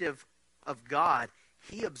perceptive of God,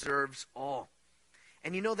 he observes all.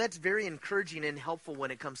 And you know, that's very encouraging and helpful when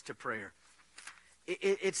it comes to prayer.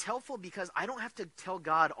 It's helpful because I don't have to tell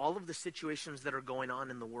God all of the situations that are going on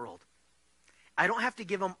in the world. I don't have to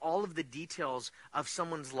give him all of the details of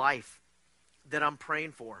someone's life that I'm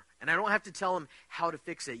praying for. And I don't have to tell him how to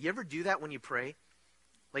fix it. You ever do that when you pray?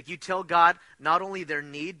 Like you tell God not only their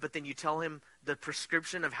need, but then you tell him the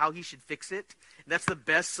prescription of how he should fix it. That's the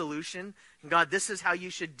best solution. God, this is how you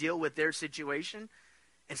should deal with their situation.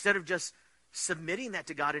 Instead of just submitting that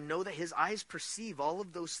to God and know that his eyes perceive all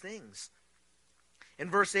of those things. In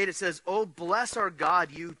verse 8 it says, oh, bless our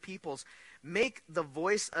God, you peoples. Make the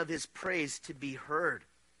voice of his praise to be heard.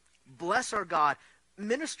 Bless our God.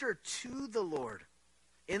 Minister to the Lord.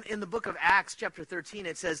 In the book of Acts, chapter 13,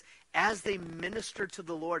 it says, as they ministered to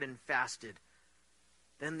the Lord and fasted,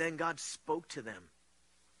 then God spoke to them.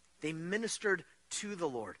 They ministered to the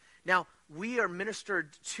Lord. Now, we are ministered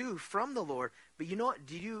to from the Lord, but you know what?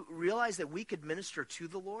 Do you realize that we could minister to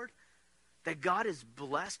the Lord? That God is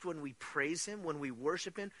blessed when we praise him, when we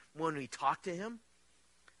worship him, when we talk to him?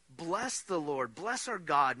 Bless the Lord. Bless our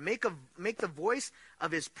God. Make the voice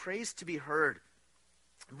of his praise to be heard.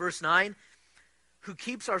 Verse 9, who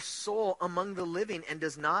keeps our soul among the living and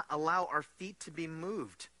does not allow our feet to be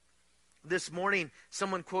moved. This morning,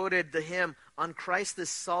 someone quoted the hymn, on Christ this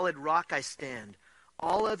solid rock I stand.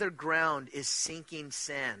 All other ground is sinking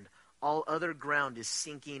sand. All other ground is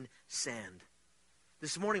sinking sand.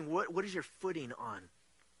 This morning, what is your footing on?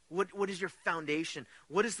 What is your foundation?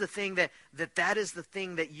 What is the thing that is the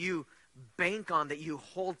thing that you bank on, that you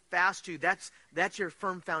hold fast to? That's your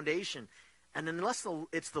firm foundation. And unless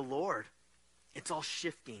it's the Lord, it's all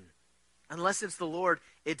shifting. Unless it's the Lord,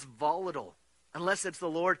 it's volatile. Unless it's the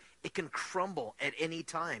Lord, it can crumble at any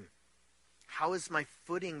time. How is my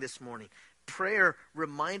footing this morning? Prayer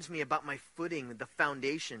reminds me about my footing, the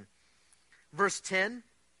foundation. Verse 10,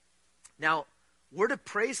 now we're to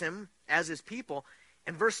praise him as his people.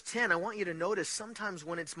 And verse 10, I want you to notice sometimes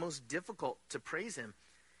when it's most difficult to praise him.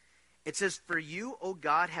 It says, for you, O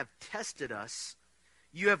God, have tested us.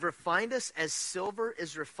 You have refined us as silver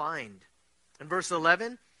is refined. In verse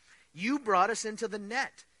 11, you brought us into the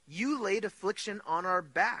net. You laid affliction on our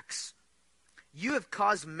backs. You have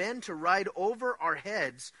caused men to ride over our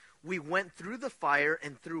heads. We went through the fire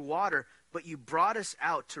and through water, but you brought us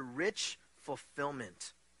out to rich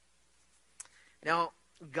fulfillment. Now,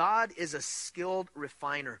 God is a skilled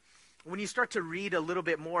refiner. When you start to read a little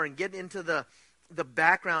bit more and get into the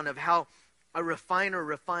background of how a refiner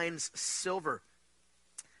refines silver,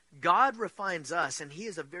 God refines us, and he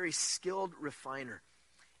is a very skilled refiner.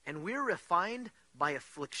 And we're refined by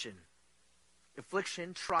affliction.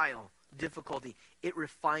 Affliction, trial, difficulty. It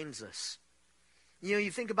refines us. You know,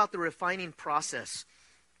 you think about the refining process.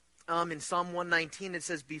 In Psalm 119, it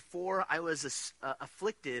says, before I was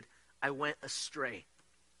afflicted, I went astray.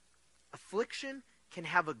 Affliction can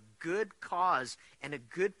have a good cause and a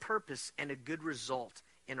good purpose and a good result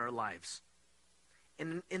in our lives.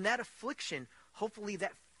 And in that affliction, hopefully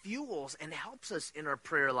that fuels and helps us in our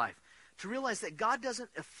prayer life. To realize that God doesn't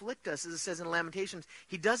afflict us, as it says in Lamentations.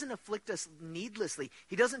 He doesn't afflict us needlessly.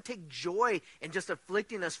 He doesn't take joy in just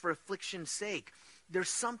afflicting us for affliction's sake. There's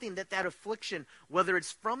something that affliction, whether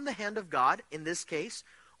it's from the hand of God, in this case,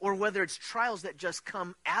 or whether it's trials that just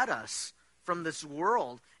come at us from this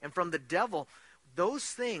world and from the devil, those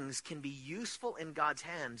things can be useful in God's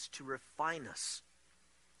hands to refine us.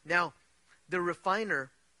 Now, the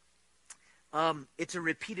refiner, it's a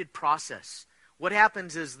repeated process. What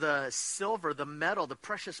happens is the silver, the metal, the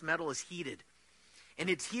precious metal is heated. And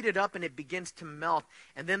it's heated up and it begins to melt.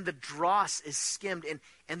 And then the dross is skimmed.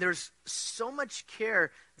 And there's so much care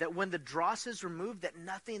that when the dross is removed, that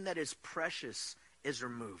nothing that is precious is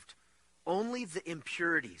removed. Only the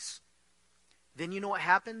impurities. Then you know what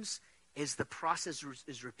happens? Is the process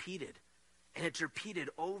is repeated. And it's repeated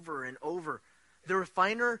over and over. The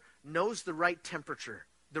refiner knows the right temperature,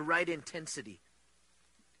 the right intensity.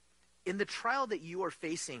 In the trial that you are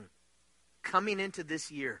facing coming into this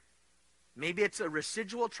year, maybe it's a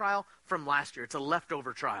residual trial from last year. It's a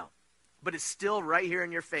leftover trial. But it's still right here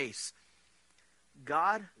in your face.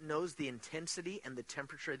 God knows the intensity and the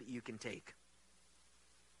temperature that you can take.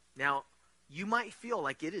 Now, you might feel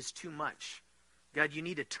like it is too much. God, you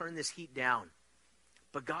need to turn this heat down.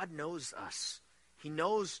 But God knows us. He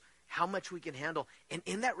knows how much we can handle. And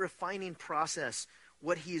in that refining process,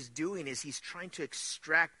 what he is doing is he's trying to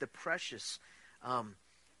extract the precious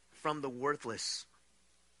from the worthless.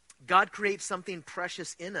 God creates something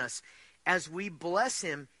precious in us as we bless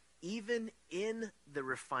him even in the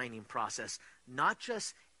refining process, not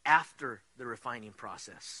just after the refining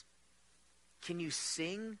process. Can you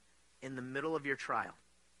sing in the middle of your trial?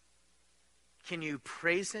 Can you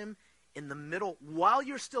praise him in the middle while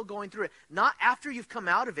you're still going through it? Not after you've come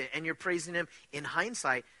out of it and you're praising him in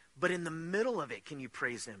hindsight, but in the middle of it, can you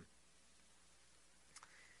praise him?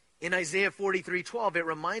 In Isaiah 43:12, it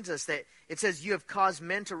reminds us that it says, you have caused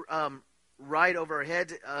men to ride over our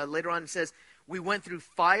head. Later on it says, we went through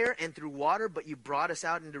fire and through water, but you brought us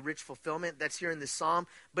out into rich fulfillment. That's here in this psalm.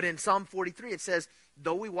 But in Psalm 43, it says,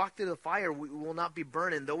 though we walk through the fire, we will not be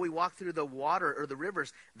burned. And though we walk through the water or the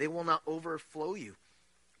rivers, they will not overflow you.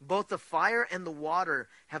 Both the fire and the water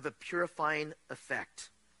have a purifying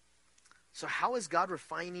effect. So how is God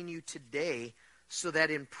refining you today so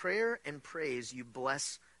that in prayer and praise you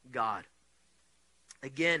bless God?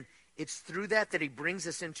 Again, it's through that he brings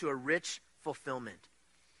us into a rich fulfillment.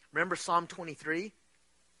 Remember Psalm 23?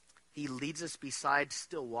 He leads us beside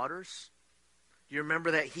still waters. Do you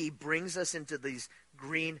remember that he brings us into these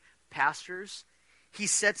green pastures? He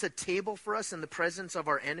sets a table for us in the presence of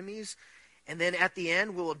our enemies. And then at the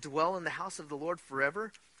end, we will dwell in the house of the Lord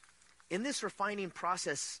forever. In this refining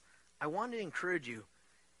process, I want to encourage you,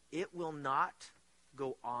 it will not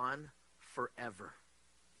go on forever.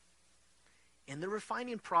 In the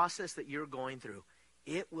refining process that you're going through,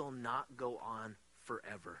 it will not go on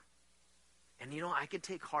forever. And I could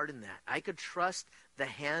take heart in that. I could trust the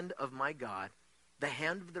hand of my God, the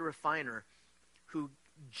hand of the refiner, who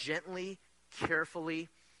gently, carefully,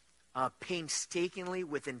 painstakingly,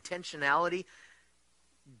 with intentionality,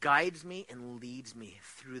 guides me and leads me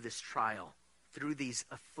through this trial, through these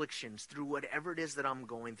afflictions, through whatever it is that I'm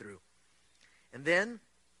going through. And then,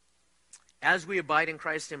 as we abide in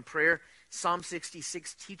Christ in prayer, Psalm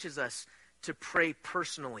 66 teaches us to pray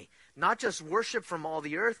personally. Not just worship from all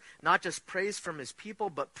the earth, not just praise from his people,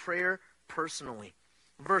 but prayer personally.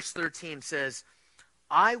 Verse 13 says,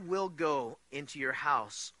 I will go into your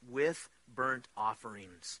house with burnt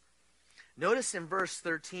offerings. Notice in verse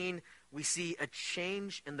 13, we see a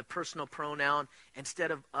change in the personal pronoun. Instead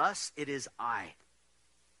of us, it is I.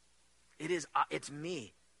 It's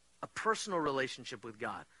me. A personal relationship with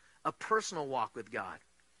God. A personal walk with God.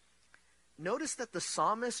 Notice that the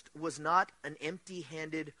psalmist was not an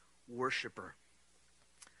empty-handed worshiper.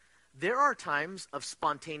 There are times of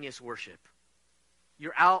spontaneous worship.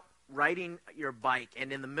 You're out riding your bike,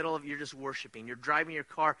 and in the middle of it, you're just worshiping. You're driving your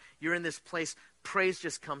car. You're in this place. Praise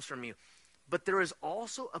just comes from you. But there is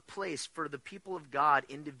also a place for the people of God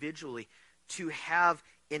individually to have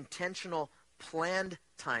intentional, planned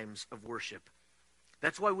times of worship.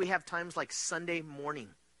 That's why we have times like Sunday morning.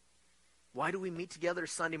 Why do we meet together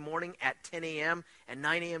Sunday morning at 10 a.m. and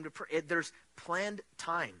 9 a.m. to pray? There's planned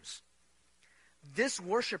times. This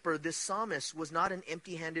worshiper, this psalmist, was not an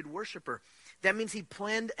empty-handed worshiper. That means he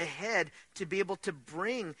planned ahead to be able to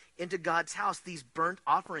bring into God's house these burnt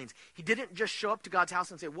offerings. He didn't just show up to God's house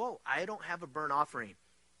and say, whoa, I don't have a burnt offering.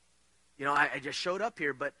 I just showed up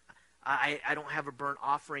here, but I don't have a burnt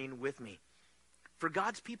offering with me. For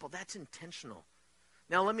God's people, that's intentional.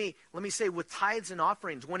 Now, let me say, with tithes and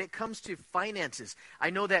offerings, when it comes to finances, I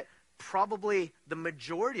know that probably the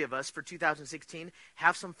majority of us for 2016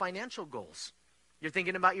 have some financial goals. You're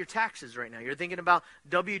thinking about your taxes right now. You're thinking about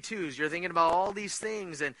W-2s. You're thinking about all these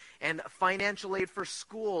things and financial aid for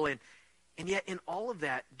school. And yet in all of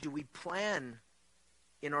that, do we plan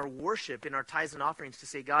in our worship, in our tithes and offerings to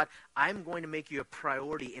say, God, I'm going to make you a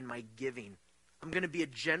priority in my giving. I'm going to be a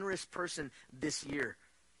generous person this year.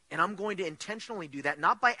 And I'm going to intentionally do that,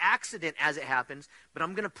 not by accident as it happens, but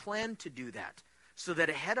I'm going to plan to do that so that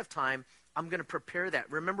ahead of time, I'm going to prepare that.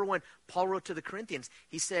 Remember when Paul wrote to the Corinthians,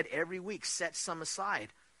 he said every week set some aside,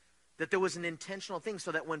 that there was an intentional thing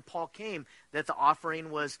so that when Paul came, that the offering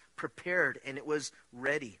was prepared and it was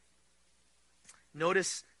ready.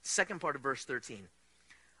 Notice second part of verse 13.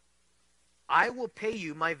 I will pay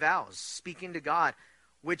you my vows, speaking to God,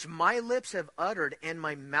 which my lips have uttered and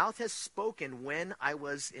my mouth has spoken when I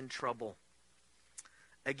was in trouble.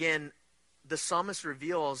 Again, the psalmist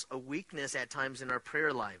reveals a weakness at times in our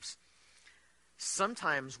prayer lives.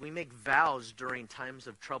 Sometimes we make vows during times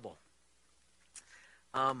of trouble.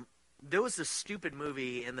 There was this stupid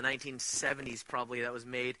movie in the 1970s probably that was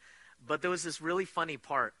made, but there was this really funny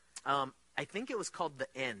part. I think it was called The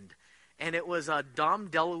End. And it was Dom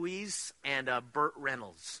DeLuise and Burt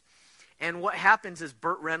Reynolds. And what happens is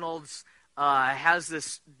Burt Reynolds has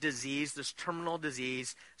this disease, this terminal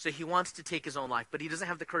disease, so he wants to take his own life, but he doesn't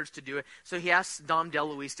have the courage to do it, so he asks Dom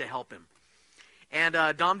DeLuise to help him. And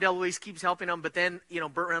Dom DeLuise keeps helping him, but then,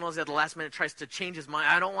 Burt Reynolds at the last minute tries to change his mind.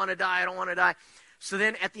 I don't want to die, I don't want to die. So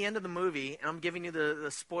then at the end of the movie, and I'm giving you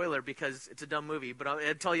the spoiler because it's a dumb movie, but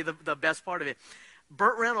I'll tell you the best part of it.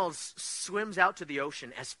 Burt Reynolds swims out to the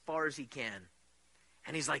ocean as far as he can.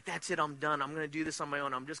 And he's like, that's it, I'm done. I'm going to do this on my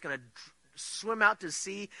own. I'm just going to swim out to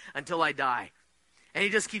sea until I die. And he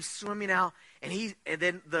just keeps swimming out. And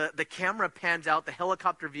then the camera pans out, the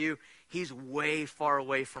helicopter view. He's way far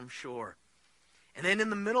away from shore. And then in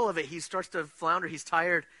the middle of it, he starts to flounder. He's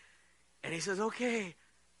tired. And he says, okay,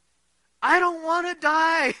 I don't want to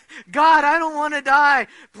die. God, I don't want to die.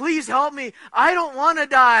 Please help me. I don't want to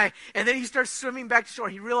die. And then he starts swimming back to shore.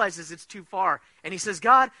 He realizes it's too far. And he says,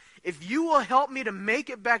 God, if you will help me to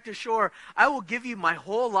make it back to shore, I will give you my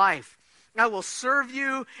whole life. I will serve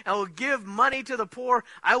you. I will give money to the poor.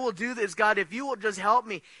 I will do this, God, if you will just help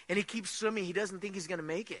me. And he keeps swimming. He doesn't think he's going to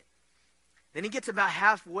make it. Then he gets about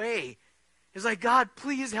halfway. He's like, God,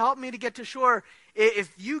 please help me to get to shore.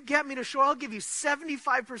 If you get me to shore, I'll give you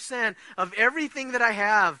 75% of everything that I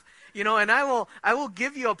have, and I will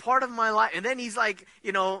give you a part of my life. And then he's like,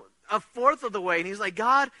 a fourth of the way. And he's like,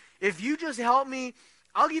 God, if you just help me,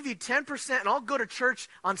 I'll give you 10% and I'll go to church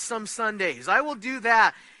on some Sundays. I will do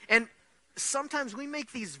that. And sometimes we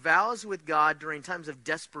make these vows with God during times of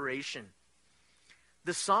desperation.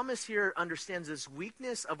 The psalmist here understands this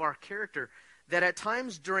weakness of our character, that at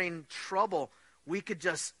times during trouble, we could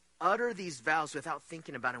just utter these vows without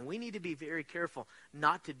thinking about them. We need to be very careful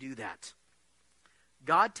not to do that.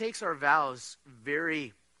 God takes our vows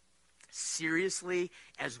very seriously,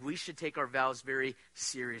 as we should take our vows very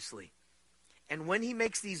seriously. And when he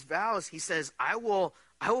makes these vows, he says, I will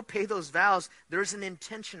pay those vows. There's an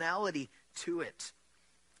intentionality to it.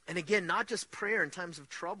 And again, not just prayer in times of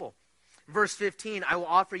trouble. Verse 15, I will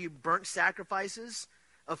offer you burnt sacrifices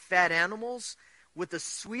of fat animals. With the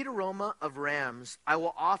sweet aroma of rams, I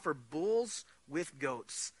will offer bulls with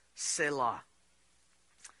goats. Selah.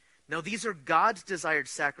 Now, these are God's desired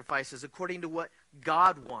sacrifices according to what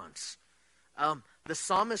God wants. The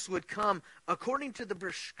psalmist would come according to the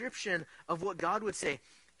prescription of what God would say.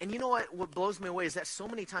 And you know what blows me away is that so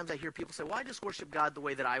many times I hear people say, well, I just worship God the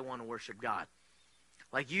way that I want to worship God.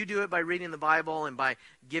 Like you do it by reading the Bible and by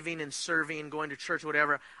giving and serving and going to church,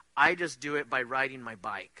 whatever. I just do it by riding my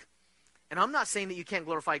bike. And I'm not saying that you can't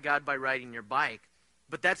glorify God by riding your bike,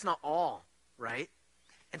 but that's not all, right?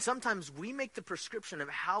 And sometimes we make the prescription of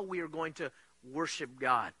how we are going to worship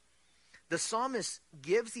God. The psalmist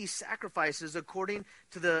gives these sacrifices according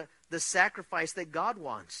to the sacrifice that God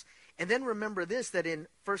wants. And then remember this, that in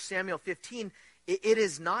 1 Samuel 15, it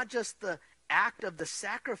is not just the act of the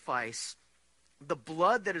sacrifice, the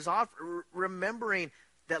blood that is offered, remembering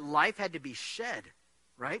that life had to be shed,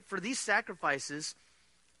 right? For these sacrifices,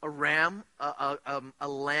 a ram, a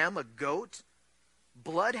lamb, a goat,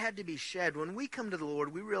 blood had to be shed. When we come to the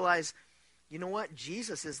Lord, we realize, you know what?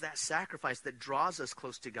 Jesus is that sacrifice that draws us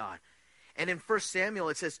close to God. And in 1 Samuel,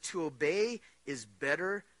 it says, to obey is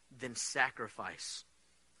better than sacrifice.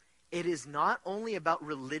 It is not only about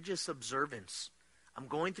religious observance. I'm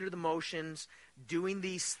going through the motions, doing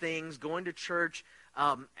these things, going to church,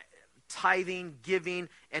 tithing, giving,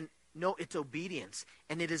 and no, it's obedience.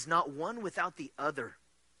 And it is not one without the other.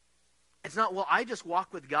 It's not, well, I just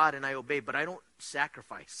walk with God and I obey, but I don't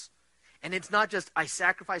sacrifice. And it's not just I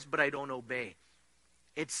sacrifice, but I don't obey.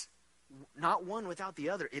 It's not one without the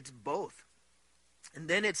other. It's both. And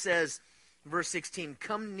then it says, verse 16,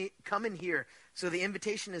 come in here. So the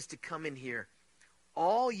invitation is to come in here.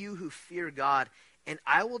 All you who fear God, and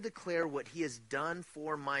I will declare what he has done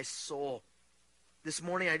for my soul. This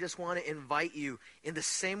morning, I just want to invite you in the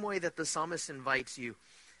same way that the psalmist invites you.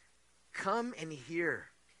 Come and hear,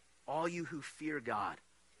 all you who fear God.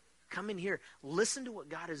 Come in here. Listen to what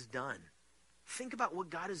God has done. Think about what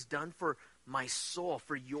God has done for my soul,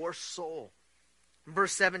 for your soul.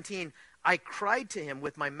 Verse 17, I cried to him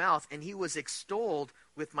with my mouth, and he was extolled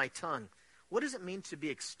with my tongue. What does it mean to be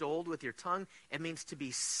extolled with your tongue? It means to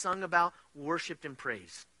be sung about, worshipped, and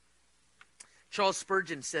praised. Charles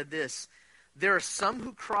Spurgeon said this, there are some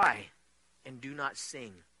who cry and do not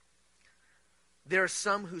sing. There are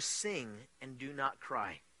some who sing and do not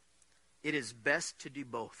cry. It is best to do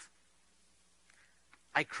both.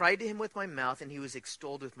 I cried to him with my mouth, and he was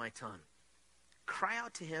extolled with my tongue. Cry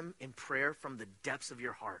out to him in prayer from the depths of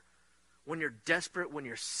your heart. When you're desperate, when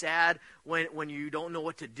you're sad, when you don't know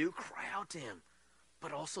what to do, cry out to him.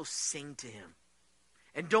 But also sing to him.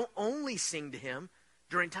 And don't only sing to him.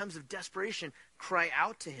 During times of desperation, cry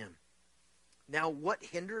out to him. Now, what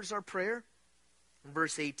hinders our prayer? In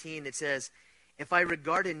verse 18, it says, if I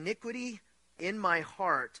regard iniquity in my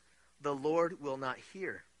heart, the Lord will not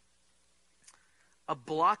hear. A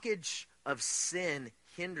blockage of sin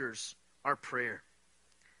hinders our prayer.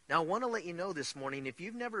 Now, I want to let you know this morning, if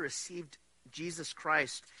you've never received Jesus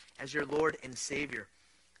Christ as your Lord and Savior,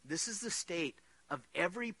 this is the state of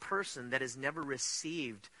every person that has never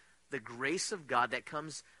received the grace of God that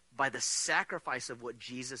comes by the sacrifice of what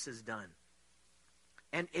Jesus has done.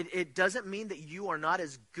 And it doesn't mean that you are not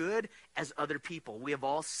as good as other people. We have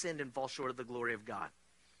all sinned and fall short of the glory of God.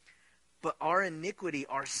 But our iniquity,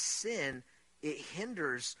 our sin, it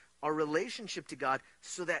hinders our relationship to God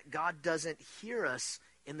so that God doesn't hear us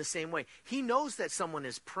in the same way. He knows that someone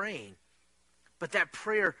is praying, but that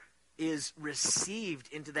prayer is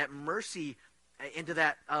received into that mercy, into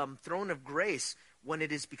that throne of grace when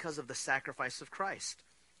it is because of the sacrifice of Christ.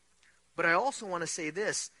 But I also want to say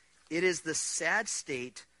this. It is the sad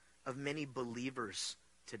state of many believers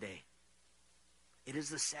today. It is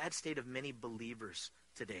the sad state of many believers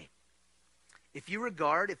today. If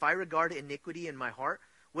I regard iniquity in my heart,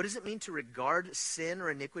 what does it mean to regard sin or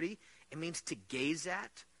iniquity? It means to gaze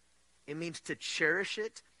at. It means to cherish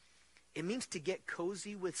it. It means to get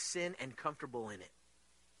cozy with sin and comfortable in it.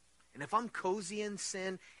 And if I'm cozy in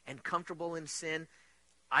sin and comfortable in sin,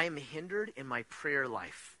 I am hindered in my prayer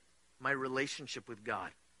life, my relationship with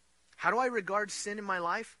God. How do I regard sin in my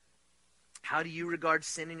life? How do you regard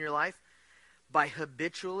sin in your life? By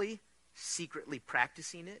habitually, secretly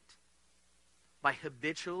practicing it. By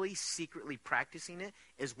habitually, secretly practicing it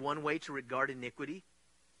is one way to regard iniquity.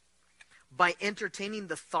 By entertaining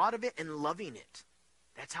the thought of it and loving it.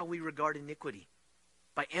 That's how we regard iniquity.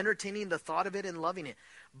 By entertaining the thought of it and loving it.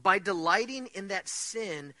 By delighting in that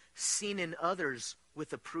sin seen in others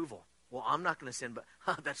with approval. Well, I'm not going to sin, but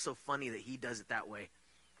that's so funny that he does it that way.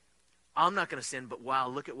 I'm not going to sin, but wow,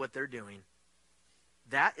 look at what they're doing.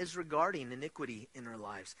 That is regarding iniquity in our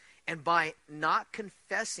lives. And by not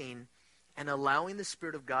confessing and allowing the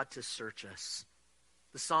Spirit of God to search us.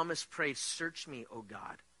 The psalmist prayed, search me, O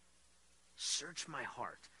God. Search my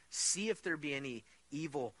heart. See if there be any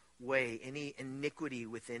evil way, any iniquity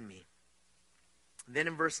within me. Then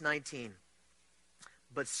in verse 19,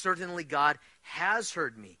 but certainly God has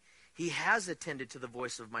heard me. He has attended to the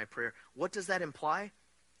voice of my prayer. What does that imply?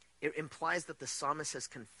 It implies that the psalmist has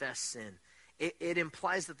confessed sin. It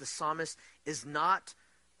implies that the psalmist is not,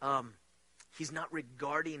 he's not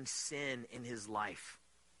regarding sin in his life.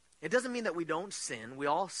 It doesn't mean that we don't sin. We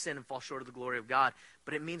all sin and fall short of the glory of God.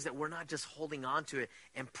 But it means that we're not just holding on to it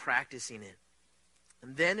and practicing it.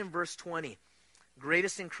 And then in verse 20,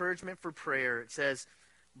 greatest encouragement for prayer, it says,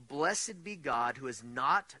 blessed be God who has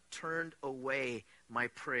not turned away my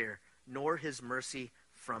prayer, nor his mercy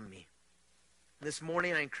from me. This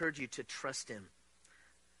morning, I encourage you to trust him.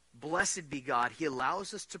 Blessed be God. He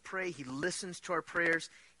allows us to pray. He listens to our prayers.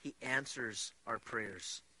 He answers our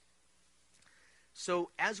prayers. So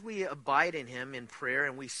as we abide in him in prayer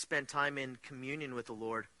and we spend time in communion with the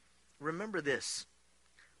Lord, remember this.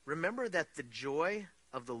 Remember that the joy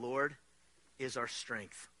of the Lord is our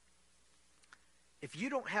strength. If you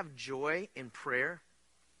don't have joy in prayer,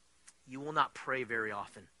 you will not pray very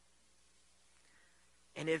often.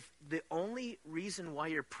 And if the only reason why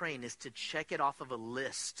you're praying is to check it off of a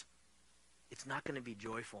list, it's not going to be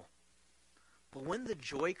joyful. But when the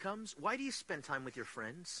joy comes, why do you spend time with your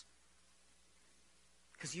friends?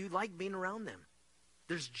 Because you like being around them.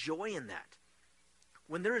 There's joy in that.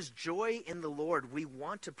 When there is joy in the Lord, we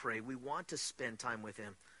want to pray. We want to spend time with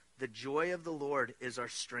him. The joy of the Lord is our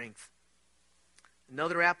strength.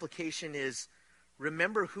 Another application is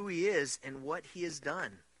remember who he is and what he has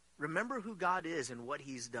done. Remember who God is and what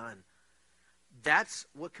he's done. That's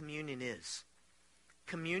what communion is.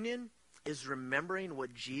 Communion is remembering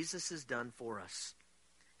what Jesus has done for us.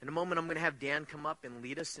 In a moment, I'm going to have Dan come up and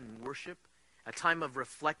lead us in worship, a time of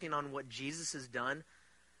reflecting on what Jesus has done.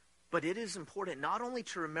 But it is important not only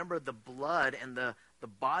to remember the blood and the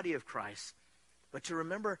body of Christ, but to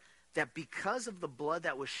remember that because of the blood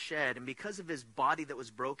that was shed and because of his body that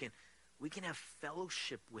was broken, we can have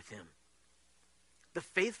fellowship with him. The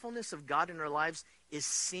faithfulness of God in our lives is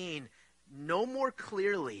seen no more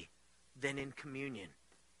clearly than in communion.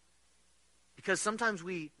 Because sometimes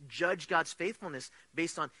we judge God's faithfulness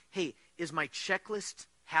based on, hey, is my checklist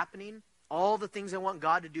happening? All the things I want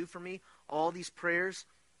God to do for me, all these prayers.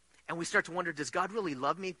 And we start to wonder, does God really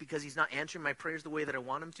love me because he's not answering my prayers the way that I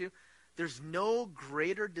want him to? There's no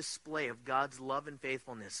greater display of God's love and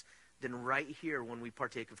faithfulness than right here when we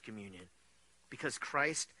partake of communion. Because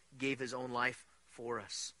Christ gave his own life for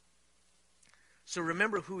us. So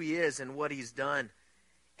remember who he is and what he's done.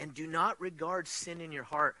 and do not regard sin in your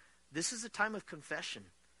heart. This is a time of confession.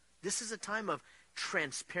 This is a time of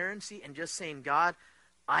transparency and just saying, God,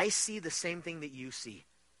 I see the same thing that you see,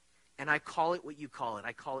 and I call it what you call it.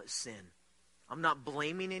 I call it sin. I'm not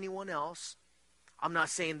blaming anyone else. I'm not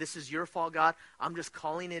saying this is your fault, God. I'm just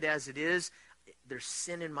calling it as it is. There's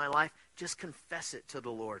sin in my life. Just confess it to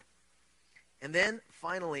the Lord. And then,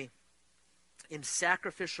 finally, in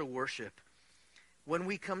sacrificial worship, when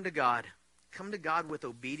we come to God with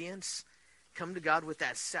obedience, come to God with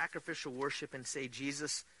that sacrificial worship and say,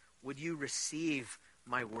 Jesus, would you receive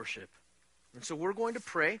my worship? And so we're going to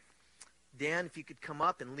pray. Dan, if you could come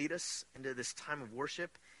up and lead us into this time of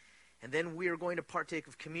worship. And then we are going to partake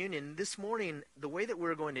of communion. This morning, the way that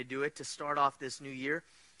we're going to do it to start off this new year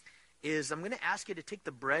is I'm going to ask you to take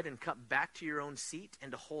the bread and cup back to your own seat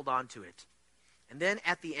and to hold on to it. And then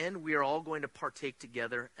at the end, we are all going to partake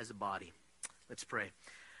together as a body. Let's pray.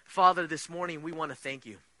 Father, this morning we want to thank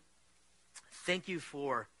you. Thank you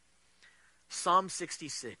for Psalm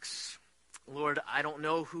 66. Lord, I don't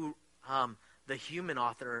know who the human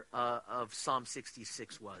author of Psalm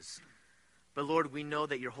 66 was. But Lord, we know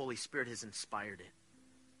that your Holy Spirit has inspired it.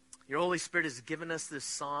 Your Holy Spirit has given us this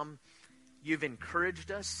psalm. You've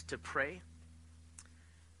encouraged us to pray.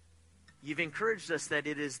 You've encouraged us that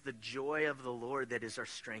it is the joy of the Lord that is our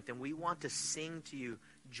strength. And we want to sing to you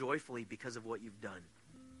joyfully because of what you've done.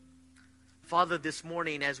 Father, this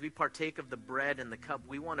morning as we partake of the bread and the cup,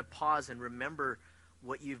 we want to pause and remember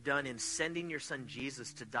what you've done in sending your son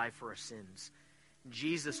Jesus to die for our sins.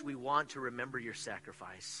 Jesus, we want to remember your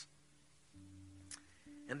sacrifice.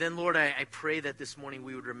 And then, Lord, I pray that this morning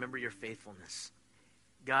we would remember your faithfulness.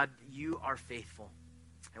 God, you are faithful,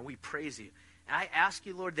 and we praise you. And I ask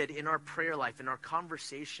you, Lord, that in our prayer life, in our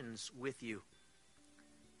conversations with you,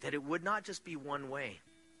 that it would not just be one way,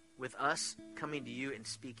 with us coming to you and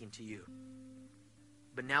speaking to you.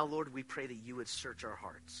 But now, Lord, we pray that you would search our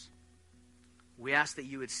hearts. We ask that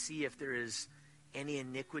you would see if there is any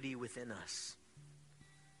iniquity within us.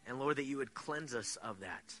 And, Lord, that you would cleanse us of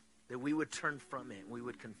that we would turn from it, and we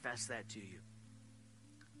would confess that to you.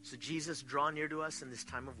 So, Jesus, draw near to us in this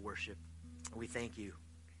time of worship. We thank you.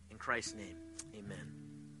 In Christ's name, amen.